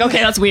time. Like, okay,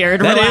 that's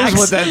weird. That Relax. is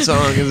what that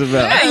song is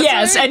about.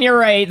 Yes, and you're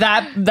right.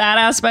 That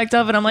aspect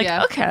of it, I'm like,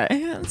 Yeah. okay,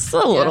 it's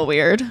a little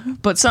weird.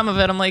 But some of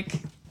it, I'm like,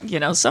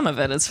 some of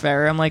it is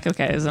fair. I'm like,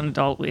 okay, as an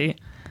adult, we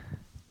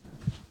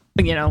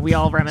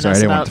all reminisce Sorry, I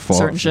didn't want about to fall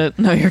certain off. shit.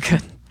 No, you're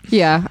good.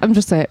 Yeah, I'm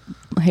just a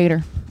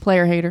hater.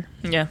 Player hater.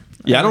 Yeah.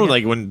 Yeah, I don't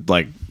like when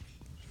like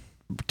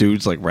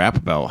dudes like rap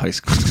about high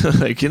school.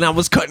 Like, I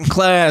was cutting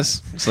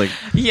class. It's like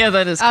Yeah,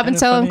 that is. I've been kinda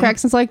selling funny. crack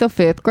since like the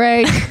 5th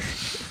grade.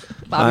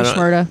 Bobby I don't-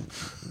 Shmurda.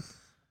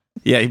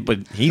 yeah, but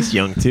he's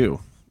young too.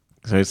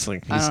 So it's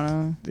like I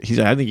don't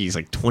know. I think he's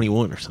like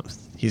 21 or something.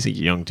 He's a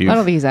young dude. I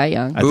don't think he's that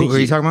young. I Who think are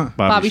you he- talking about?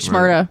 Bobby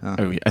Shmurda.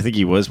 Oh, I think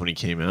he was when he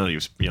came out. He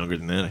was younger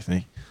than that, I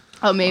think.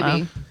 Oh, maybe.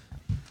 Wow.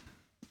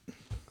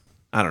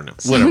 I don't know.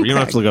 Whatever. You don't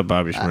have to look up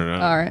Bobby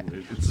Shmurda. all right.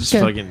 It's just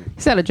Okay. fucking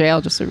He's out of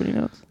jail, just so everybody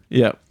knows.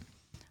 yeah.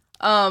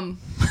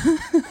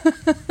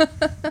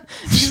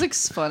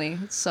 Music's funny.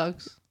 It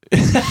sucks.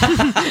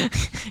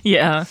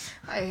 Yeah.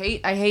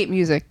 I hate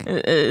music.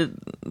 Did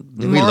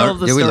we Moral of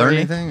the learn story.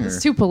 anything? Or?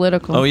 It's too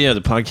political. Oh yeah,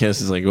 the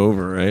podcast is like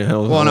over, right?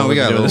 Well, no, we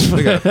got a little.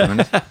 We got a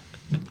minute.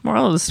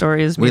 Moral of the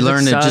story is We music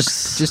learned to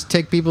sucks. just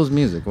take people's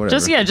music, whatever.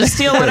 just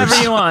steal whatever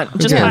you want.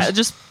 cares?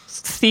 Just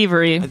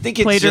thievery. I think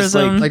it's just,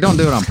 plagiarism. like- like don't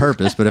do it on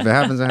purpose, but if it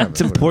happens, it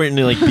happens. It's important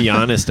to like be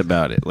honest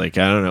about it. Like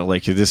I don't know,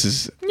 like this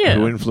is Yeah.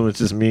 who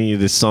influences me.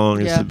 This song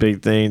is Yeah. the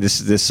big thing.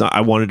 This song,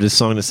 I wanted this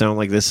song to sound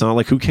like this song.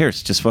 Like who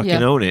cares? Just fucking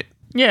Yeah. own it.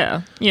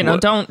 Yeah,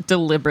 What- don't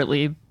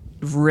deliberately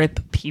rip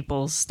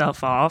people's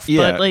stuff off.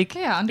 Yeah. But like,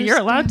 Yeah, you're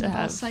allowed to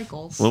understandable have.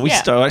 cycles. When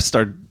Yeah. I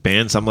start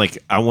bands, I'm like,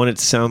 I want it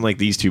to sound like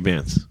these two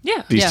bands.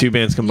 Yeah. These Yeah. two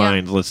bands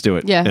combined. Let's do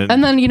it. Yeah.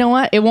 And then you know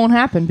what? It won't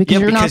happen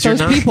because you're not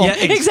those people. Yeah,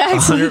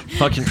 Exactly.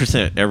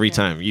 100% every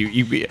time.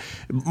 You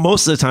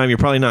most of the time you're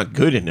probably not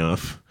good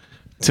enough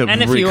to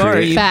And if you are,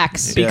 recreate. you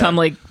Facts. become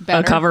like Better.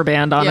 a cover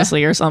band,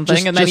 honestly, or something,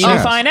 Just- and then just you're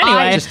ask. fine I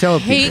anyway. Just tell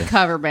hate people.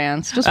 cover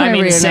bands. Just I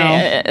whenever mean,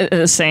 you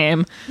know.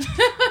 same.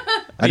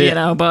 I did.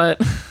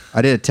 But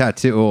I did a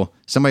tattoo. Well,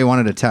 somebody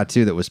wanted a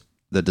tattoo that was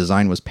the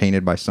design was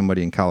painted by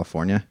somebody in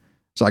California.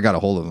 So I got a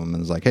hold of him and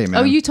was like, "Hey man,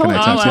 Oh, you can told I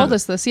you tattoo told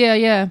this?" us this. Yeah,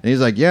 yeah. And he's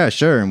like, "Yeah,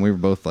 sure." And we were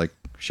both like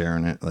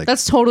sharing it. Like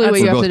That's totally what That's-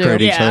 you we have both to do.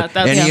 credit each Yeah, other.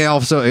 that's- And he yeah.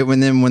 also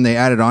when they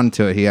added on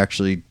to it, he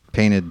actually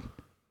painted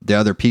the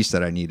other piece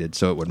that I needed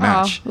so it would Oh,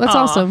 match. that's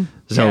Aw. awesome.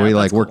 So Yeah, we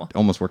like that's worked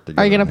almost worked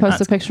together. Are you gonna on it.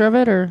 post a picture of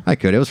it or? I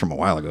could. It was from a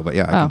while ago, but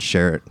yeah, I Oh. could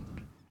share it.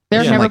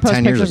 Eric Yeah, never like posts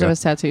 10 years pictures of ago. his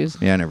tattoos.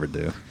 Yeah, I never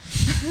do.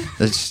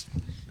 That's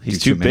He's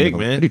do too many big, of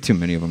them. man. I do too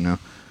many of them now.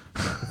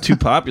 Too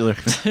popular.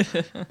 I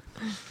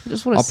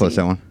just want to I'll see. post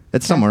that one.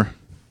 It's somewhere.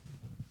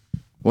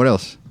 What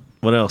else?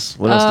 What else?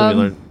 What else did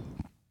we learn?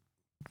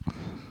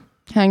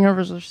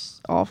 Hangovers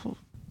are awful.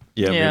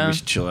 Yeah, maybe Yeah. we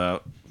should chill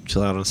out.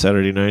 Chill out on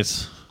Saturday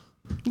nights.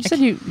 You said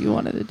you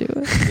wanted to do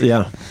it.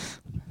 Yeah.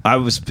 I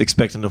was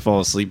expecting to fall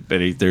asleep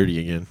at 8:30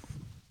 again.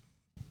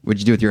 What'd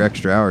you do with your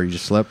extra hour? You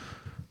just slept?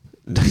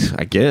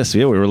 I guess.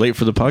 Yeah, we were late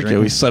for the podcast. Drinking.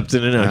 We slept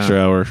in an extra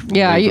hour.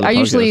 Yeah, Late for the I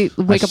usually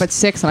podcast. wake up at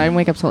 6 and I didn't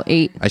wake up till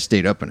 8. I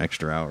stayed up an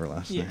extra hour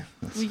last night.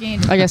 We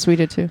gained. I guess we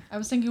did too. I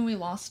was thinking we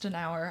lost an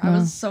hour. I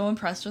was so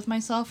impressed with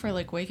myself for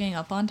like waking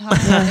up on time.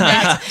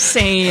 It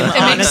same.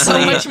 makes so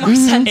honestly. much more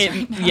sense It-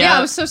 right now. Yeah,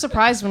 I was so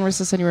surprised when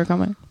Rissa said you were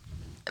coming.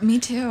 Me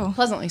too.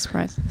 Pleasantly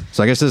surprised.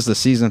 So I guess this is the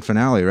season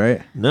finale,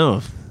 right?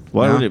 No.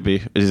 Why No? would it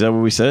be? Is that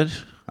what we said?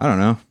 I don't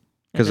know.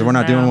 Because It we're is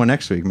not doing now. one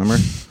next week, remember?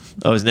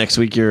 Oh, is next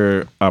week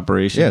your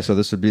operation? Yeah, so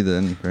this would be the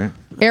end, right?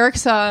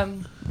 Eric's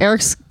I'm gonna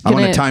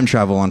going to time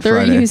travel on They're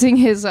Friday. using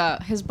his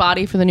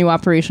body for the new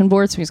operation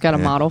board, so he's got a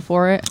Yeah. model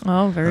for it.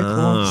 Oh, very cool.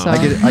 Oh. So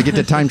I get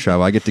to time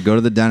travel. I get to go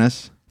to the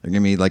dentist. They're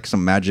giving me like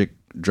some magic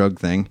drug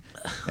thing.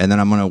 And then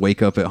I'm going to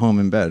wake up at home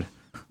in bed.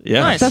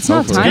 Yeah. Nice. That's not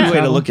Hopefully. time Good way to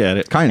travel. look at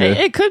it. Kind of.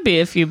 It could be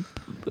if you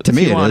To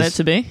me, it want is. it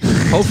to be.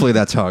 Hopefully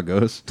that's how it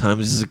goes. Time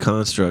is a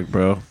construct,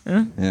 bro.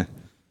 Yeah.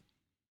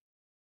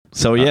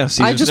 So yeah,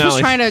 season I just finale.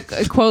 was trying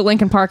to quote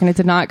Linkin Park and it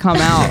did not come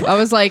out. I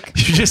was like,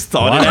 You just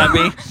thought it at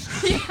me.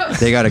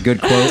 They got a good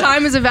quote.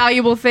 time is a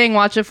valuable thing.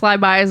 Watch it fly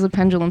by as the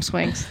pendulum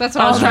swings. That's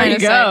what I was there trying you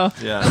to go.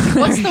 say. Yeah.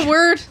 What's the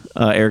word?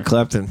 Eric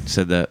Clapton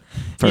said that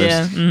first.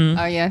 Yeah.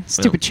 Oh yeah,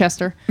 stupid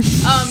Chester.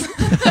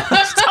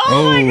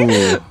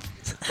 Oh,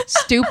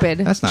 Stupid.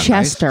 That's not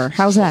Chester.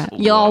 How's that?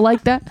 Y'all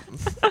like that?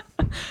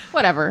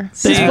 Whatever.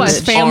 This is Things what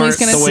family's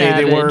gonna aren't the way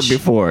say. they were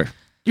before.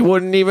 You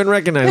wouldn't even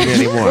recognize me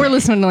anymore. We're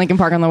listening to Linkin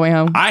Park on the way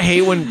home. I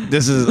hate when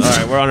this is all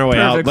right. We're on our way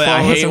out, Perfect but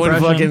I hate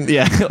flawless when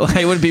impression. I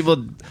hate when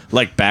people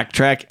like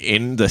backtrack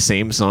in the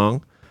same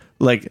song.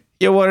 Like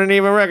you wouldn't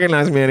even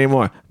recognize me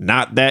anymore.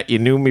 Not that you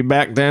knew me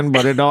back then,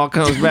 but it all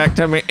comes back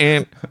to me.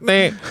 And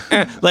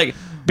like,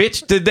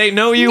 bitch, did they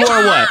know you or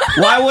what?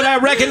 Why would I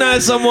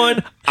recognize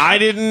someone I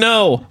didn't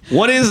know?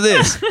 What is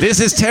this? This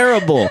is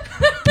terrible.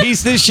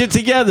 Piece this shit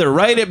together.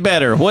 Write it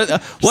better. What?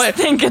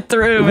 Think it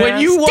through, man.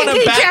 When you want to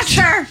Stinky back,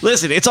 Chester!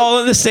 listen, it's all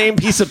on the same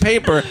piece of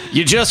paper.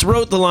 You just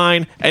wrote the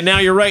line, and now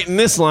you're writing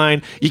this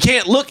line. You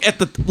can't look at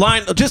the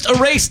line. Just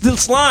erase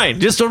this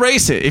line. Just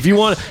erase it if you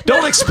want.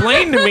 Don't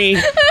explain to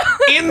me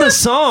in the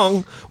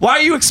song. Why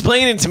are you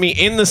explaining to me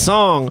in the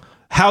song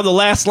how the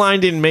last line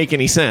didn't make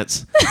any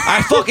sense?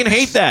 I fucking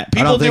hate that. I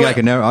People don't think do I it.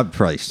 could never. I'd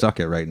probably suck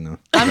at writing them.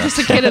 I'm just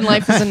a kid and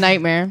life is a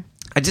nightmare.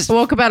 I just. I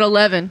woke up at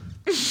 11.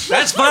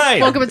 That's fine.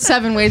 Woke up at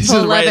 7, waited This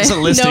till is right, 11. it's a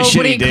list of shit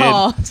Nobody he did.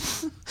 called.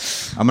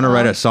 I'm gonna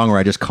write a song where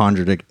I just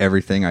contradict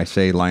everything I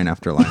say line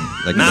after line.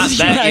 Like Not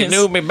that you Nice.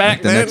 knew me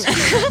back the then.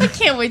 next- I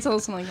can't wait to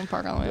listen to Linkin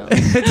Park on the way home.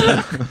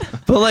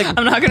 But like,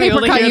 I'm not gonna be Paper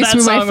able to Cut hear used that to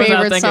be my song without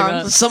favorite thinking song.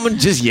 that. someone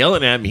just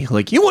yelling at me,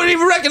 like you wouldn't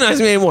even recognize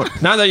me anymore.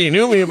 Not that you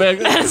knew me back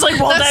then. It's like,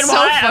 well, That's then so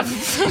why?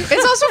 funny.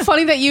 It's also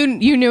funny that you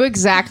knew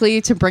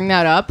exactly to bring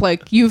that up.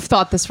 Like you've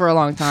thought this for a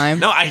long time.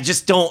 No, I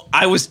just don't.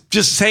 I was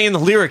just saying the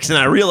lyrics and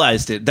I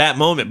realized it that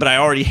moment, but I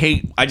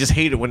just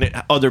hate it when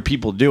other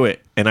people do it.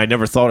 And I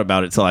never thought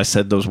about it till I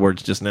said those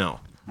words just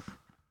now.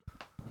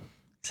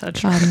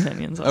 Such Got it.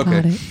 opinions.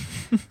 Okay.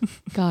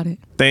 Got it.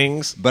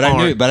 Things. But I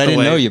knew. But I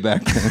didn't know you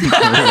back then.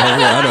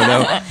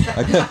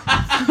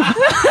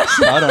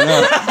 I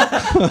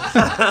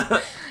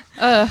don't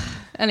know.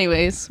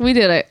 Anyways, we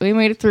did it. We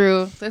made it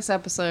through this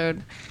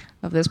episode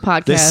of this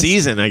podcast. This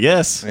season, I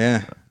guess.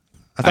 Yeah.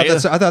 I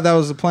thought that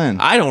was the plan.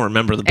 I don't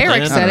remember the plan.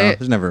 Eric I said don't know. it.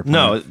 There's never a plan.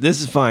 No,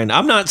 this is fine.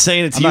 I'm not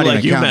saying it to I'm you not like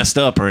even you counting. messed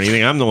up or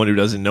anything. I'm the one who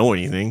doesn't know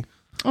anything.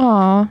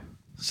 Aw.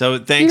 So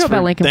thanks know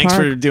about Linkin thanks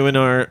Park. for doing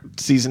our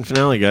season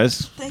finale,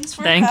 guys. Thanks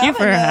for Thank you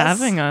for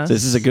having us.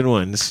 This is a good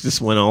one. This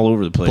went all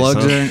over the place.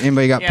 Plugs huh? or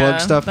anybody got plug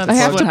stuff? That's I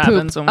have what to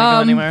happens poop. when we go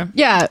anywhere.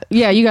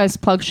 Yeah, you guys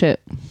plug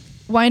shit.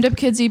 Wind Up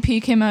Kids EP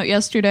came out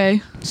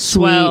yesterday.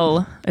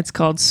 Swell. It's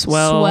called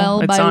Swell. Swell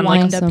It's by on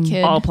Wind like Up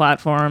Kid. all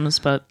platforms,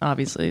 but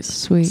obviously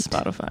Sweet.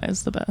 Spotify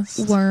is the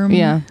best. Worm.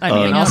 Yeah. I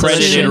mean, Uh, also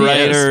Credited shitty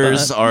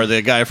writers is, but- are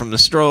the guy from The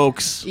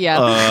Strokes. Yeah.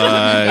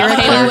 Taylor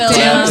Taylor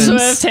Williams.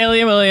 Swift,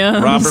 Taylor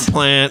Williams, Robert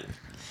Plant.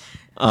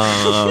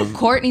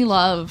 Courtney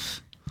Love.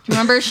 Do you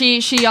remember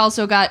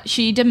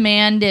she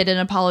demanded an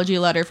apology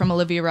letter from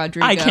Olivia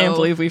Rodrigo. I can't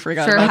believe we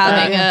forgot for about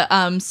having that.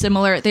 a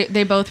similar.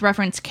 They both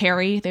reference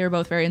Carrie. They were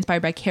both very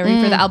inspired by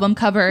Carrie for the album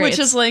cover, Which It's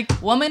is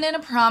like, woman in a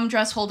prom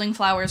dress holding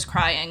flowers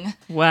crying.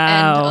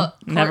 wow,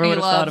 And, never Courtney would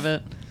have Love thought of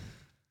it.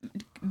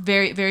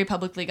 Very, very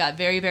publicly got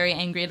very, very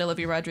angry at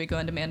Olivia Rodrigo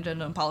and demanded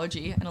an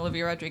apology. And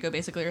Olivia Rodrigo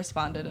basically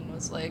responded and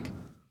was like,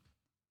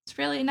 "It's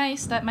really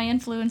nice that my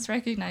influence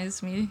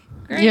recognized me.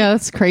 Great. Yeah,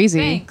 that's crazy.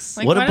 Thanks."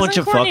 Like, What a why bunch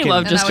doesn't of Courtney fucking-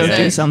 Love just And that go was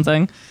do it.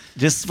 something.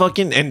 Just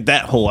fucking, and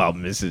that whole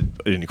album is an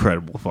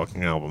incredible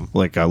fucking album.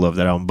 Like, I love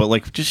that album, but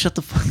like, just shut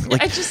the fuck.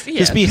 Like, I just- yeah,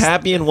 just be just-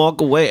 happy and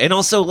walk away. And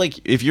also, like,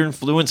 if you're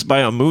influenced by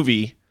a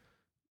movie,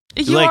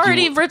 You Like,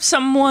 already ripped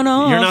someone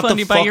off. you're not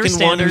the by your fucking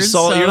one who standards,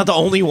 saw. so- You're not the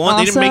only one.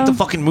 They didn't make the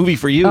Also- fucking movie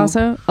for you.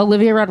 Also,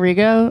 Olivia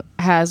Rodrigo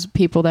has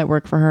people that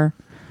work for her.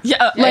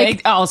 Yeah,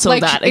 Like also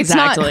like, that it's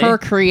exactly. not her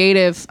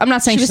creative. I'm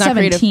not saying She she's was not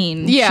creative.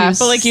 17. Yeah, She was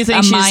But like you think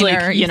a she's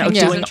minor. like You know think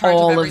she's doing in charge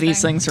of all of everything.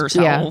 these things yeah.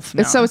 herself.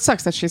 It's so it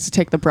sucks that she has to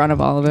take the brunt of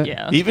all of it.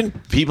 yeah. Even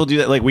people do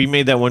that. Like, we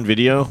made that one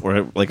video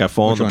where I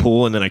fall in Which the one?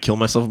 pool and then I kill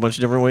myself a bunch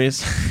of different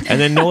ways. And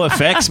then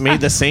NoFX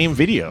made the same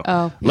video.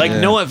 Oh. Like,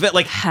 Yeah. NoFX,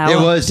 like, How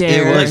It was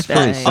dare pretty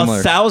they? similar.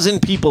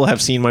 1,000 people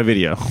have seen my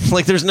video.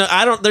 Like, there's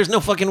no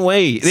fucking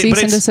way. Cease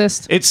But and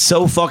desist. it's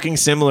so fucking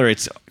similar.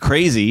 It's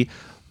crazy.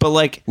 But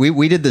like,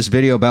 We did this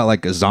video about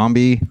like a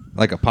zombie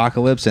like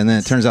apocalypse, and then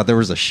it turns out there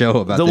was a show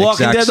about The the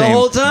Walking exact Dead the same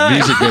whole time.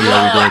 music video we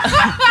did.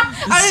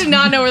 I did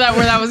not know where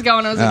that was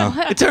going. I was Oh.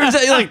 like, it turns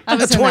out like I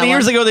was in 20 that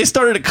years one. ago they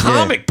started a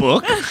comic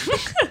book.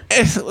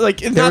 It's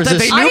like, it's not was that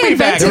this- they knew I me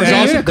back invented There was, the then.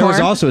 also, there was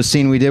unicorn. also a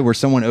scene we did where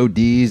someone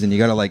ODs and you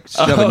got to like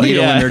shove Oh, a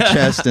needle yeah. in their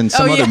chest, and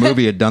some Oh, other yeah.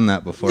 movie had done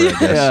that before, I guess.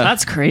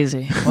 That's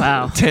crazy.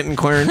 Wow. Tent in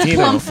Quarantino.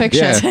 Plum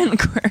Fiction. Yeah. In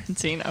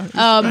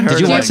Quarantino. Did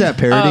you do watch that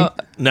parody?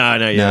 No,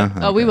 no, yeah.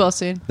 No? Oh, we will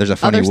soon. There's a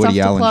funny Other stuff Woody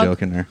to Allen plug?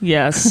 joke in there.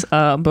 Yes.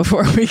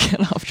 Before we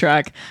get off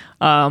track,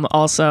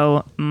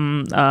 also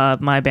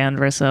my band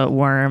Rissa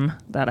Worm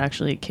that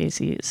actually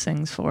Casey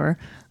sings for.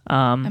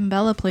 And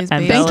Bella plays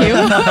And bass. Thank you.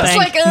 Bella- It's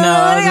like, no,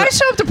 I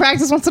show up to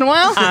practice once in a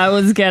while. I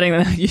was getting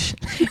that. You should.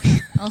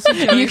 Also,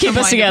 Joey You keep from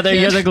us Wind Up together.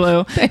 Kid. You're the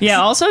glue.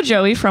 Yeah. Also,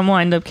 Joey from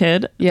Wind Up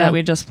Kid that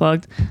we just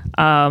plugged.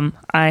 We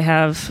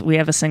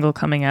have a single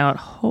coming out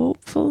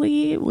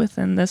hopefully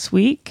within this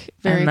week,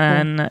 Very and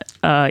then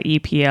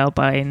EP out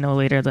by no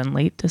later than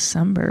late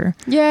December.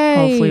 Yay!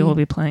 Hopefully, we'll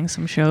be playing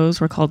some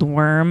shows. We're called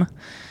Worm.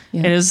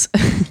 Yeah. It is.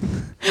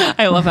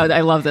 I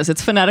love this.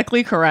 It's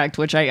phonetically correct,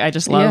 which I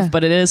just love, Yeah.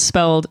 but it is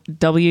spelled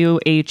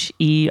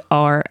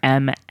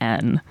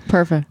WHERMN.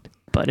 Perfect.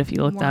 But if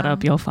you look that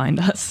up, you'll find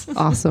us.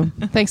 Awesome.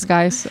 Thanks,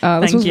 guys. This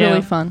Thank was you.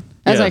 really fun,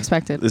 as Yeah. I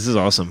expected. This is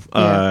awesome.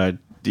 Yeah.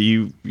 Do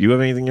you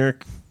have anything,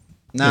 Eric?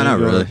 No, not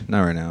really.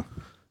 Not right now.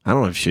 I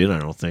don't have shit. I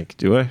don't think.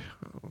 Do I?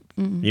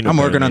 You know I'm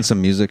better working than on me.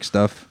 some music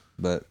stuff,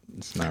 but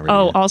it's not really.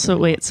 Oh, also,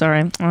 wait, sorry.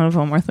 I have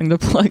one more thing to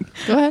plug.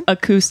 Go ahead.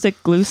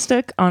 Acoustic Glue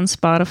Stick on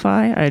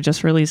Spotify. I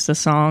just released a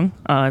song.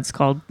 It's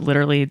called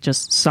literally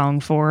just Song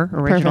 4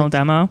 original Perfect.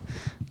 demo.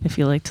 If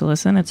you like to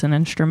listen, it's an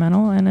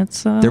instrumental, and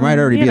it's There might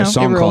already be a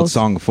song it called rolls.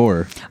 Song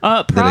 4.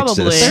 Probably.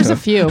 exists. There's a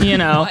few. You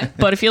know,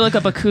 but if you look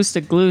up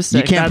Acoustic Glue You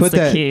Stick, can't that's put the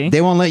that. key.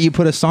 They won't let you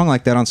put a song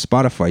like that on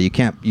Spotify. You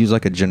can't use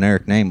like a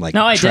generic name like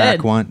No, I track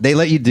did. one. They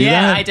let you do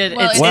Yeah, that? I did.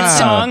 Well, It's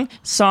Wow.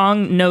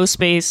 song, no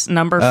space,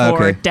 number 4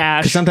 Okay. 'Cause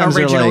dash sometimes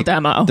original they're like,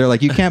 demo. They're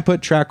like, you can't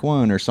put track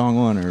 1 or song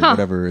 1 or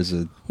whatever is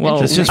a.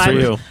 Well, It's just for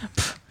you.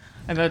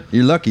 I bet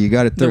You're lucky you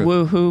got it the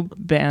through. Woohoo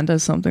band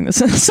has something that's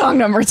in song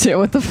number 2.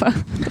 What the fuck?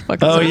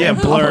 Oh yeah,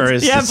 Blur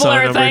is Yeah, the song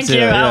Blur, number thank 2. you,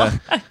 Yeah.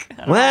 Al.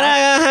 When I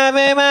have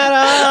him at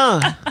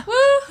all.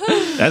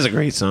 That's a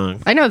great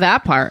song. I know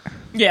that part.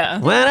 Yeah.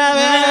 When I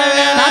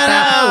Not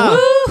that.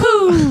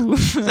 Woohoo!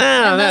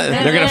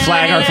 They're gonna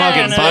flag our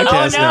fucking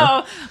podcast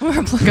now. We're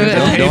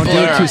Good. Don't do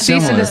it too Cease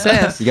and similar.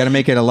 desist. You got to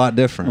make it a lot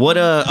different. What?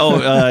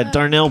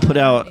 Darnell put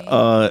out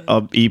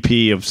a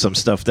EP of some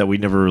stuff that we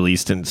never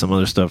released and some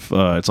other stuff.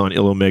 It's on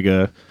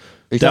Illomega.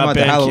 Are you talking about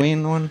the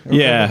Halloween one?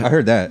 Yeah. I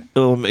heard that.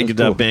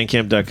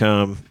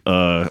 Illomega.bandcamp.com.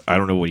 I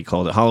don't know what he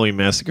called it. Halloween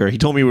Massacre. He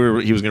told me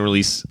he was going to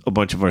release a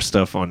bunch of our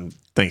stuff on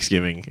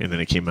Thanksgiving, and then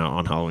it came out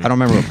on Halloween. I don't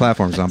remember what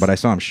platform it's on, but I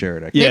saw him share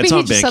it. Yeah, Maybe it's he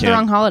on just said the Bandcamp.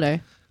 wrong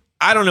holiday.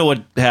 I don't know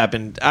what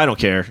happened. I don't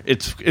care.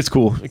 It's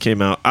cool. It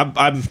came out.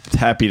 I'm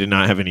happy to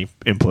not have any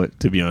input,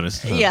 to be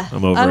honest.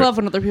 I'm over I it. love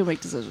when other people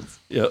make decisions.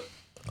 Yep.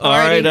 All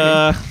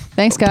right.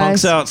 Thanks, guys.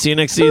 Punks out. See you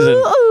next season.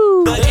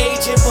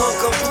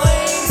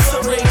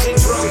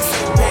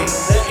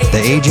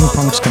 The Aging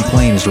Punks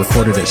Complain is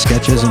recorded at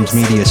Sketchisms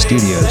Media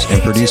Studios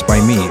and produced by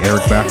me,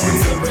 Eric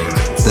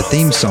Backlund. The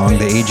theme song,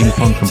 The Aging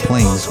Punk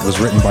Complains, was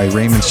written by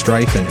Raymond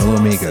Strife and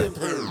Illomega.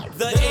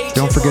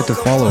 Don't forget to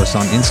follow us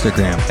on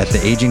Instagram at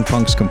The Aging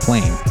Punks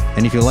Complain.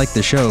 And if you like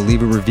the show,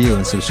 leave a review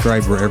and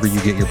subscribe wherever you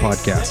get your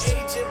podcasts.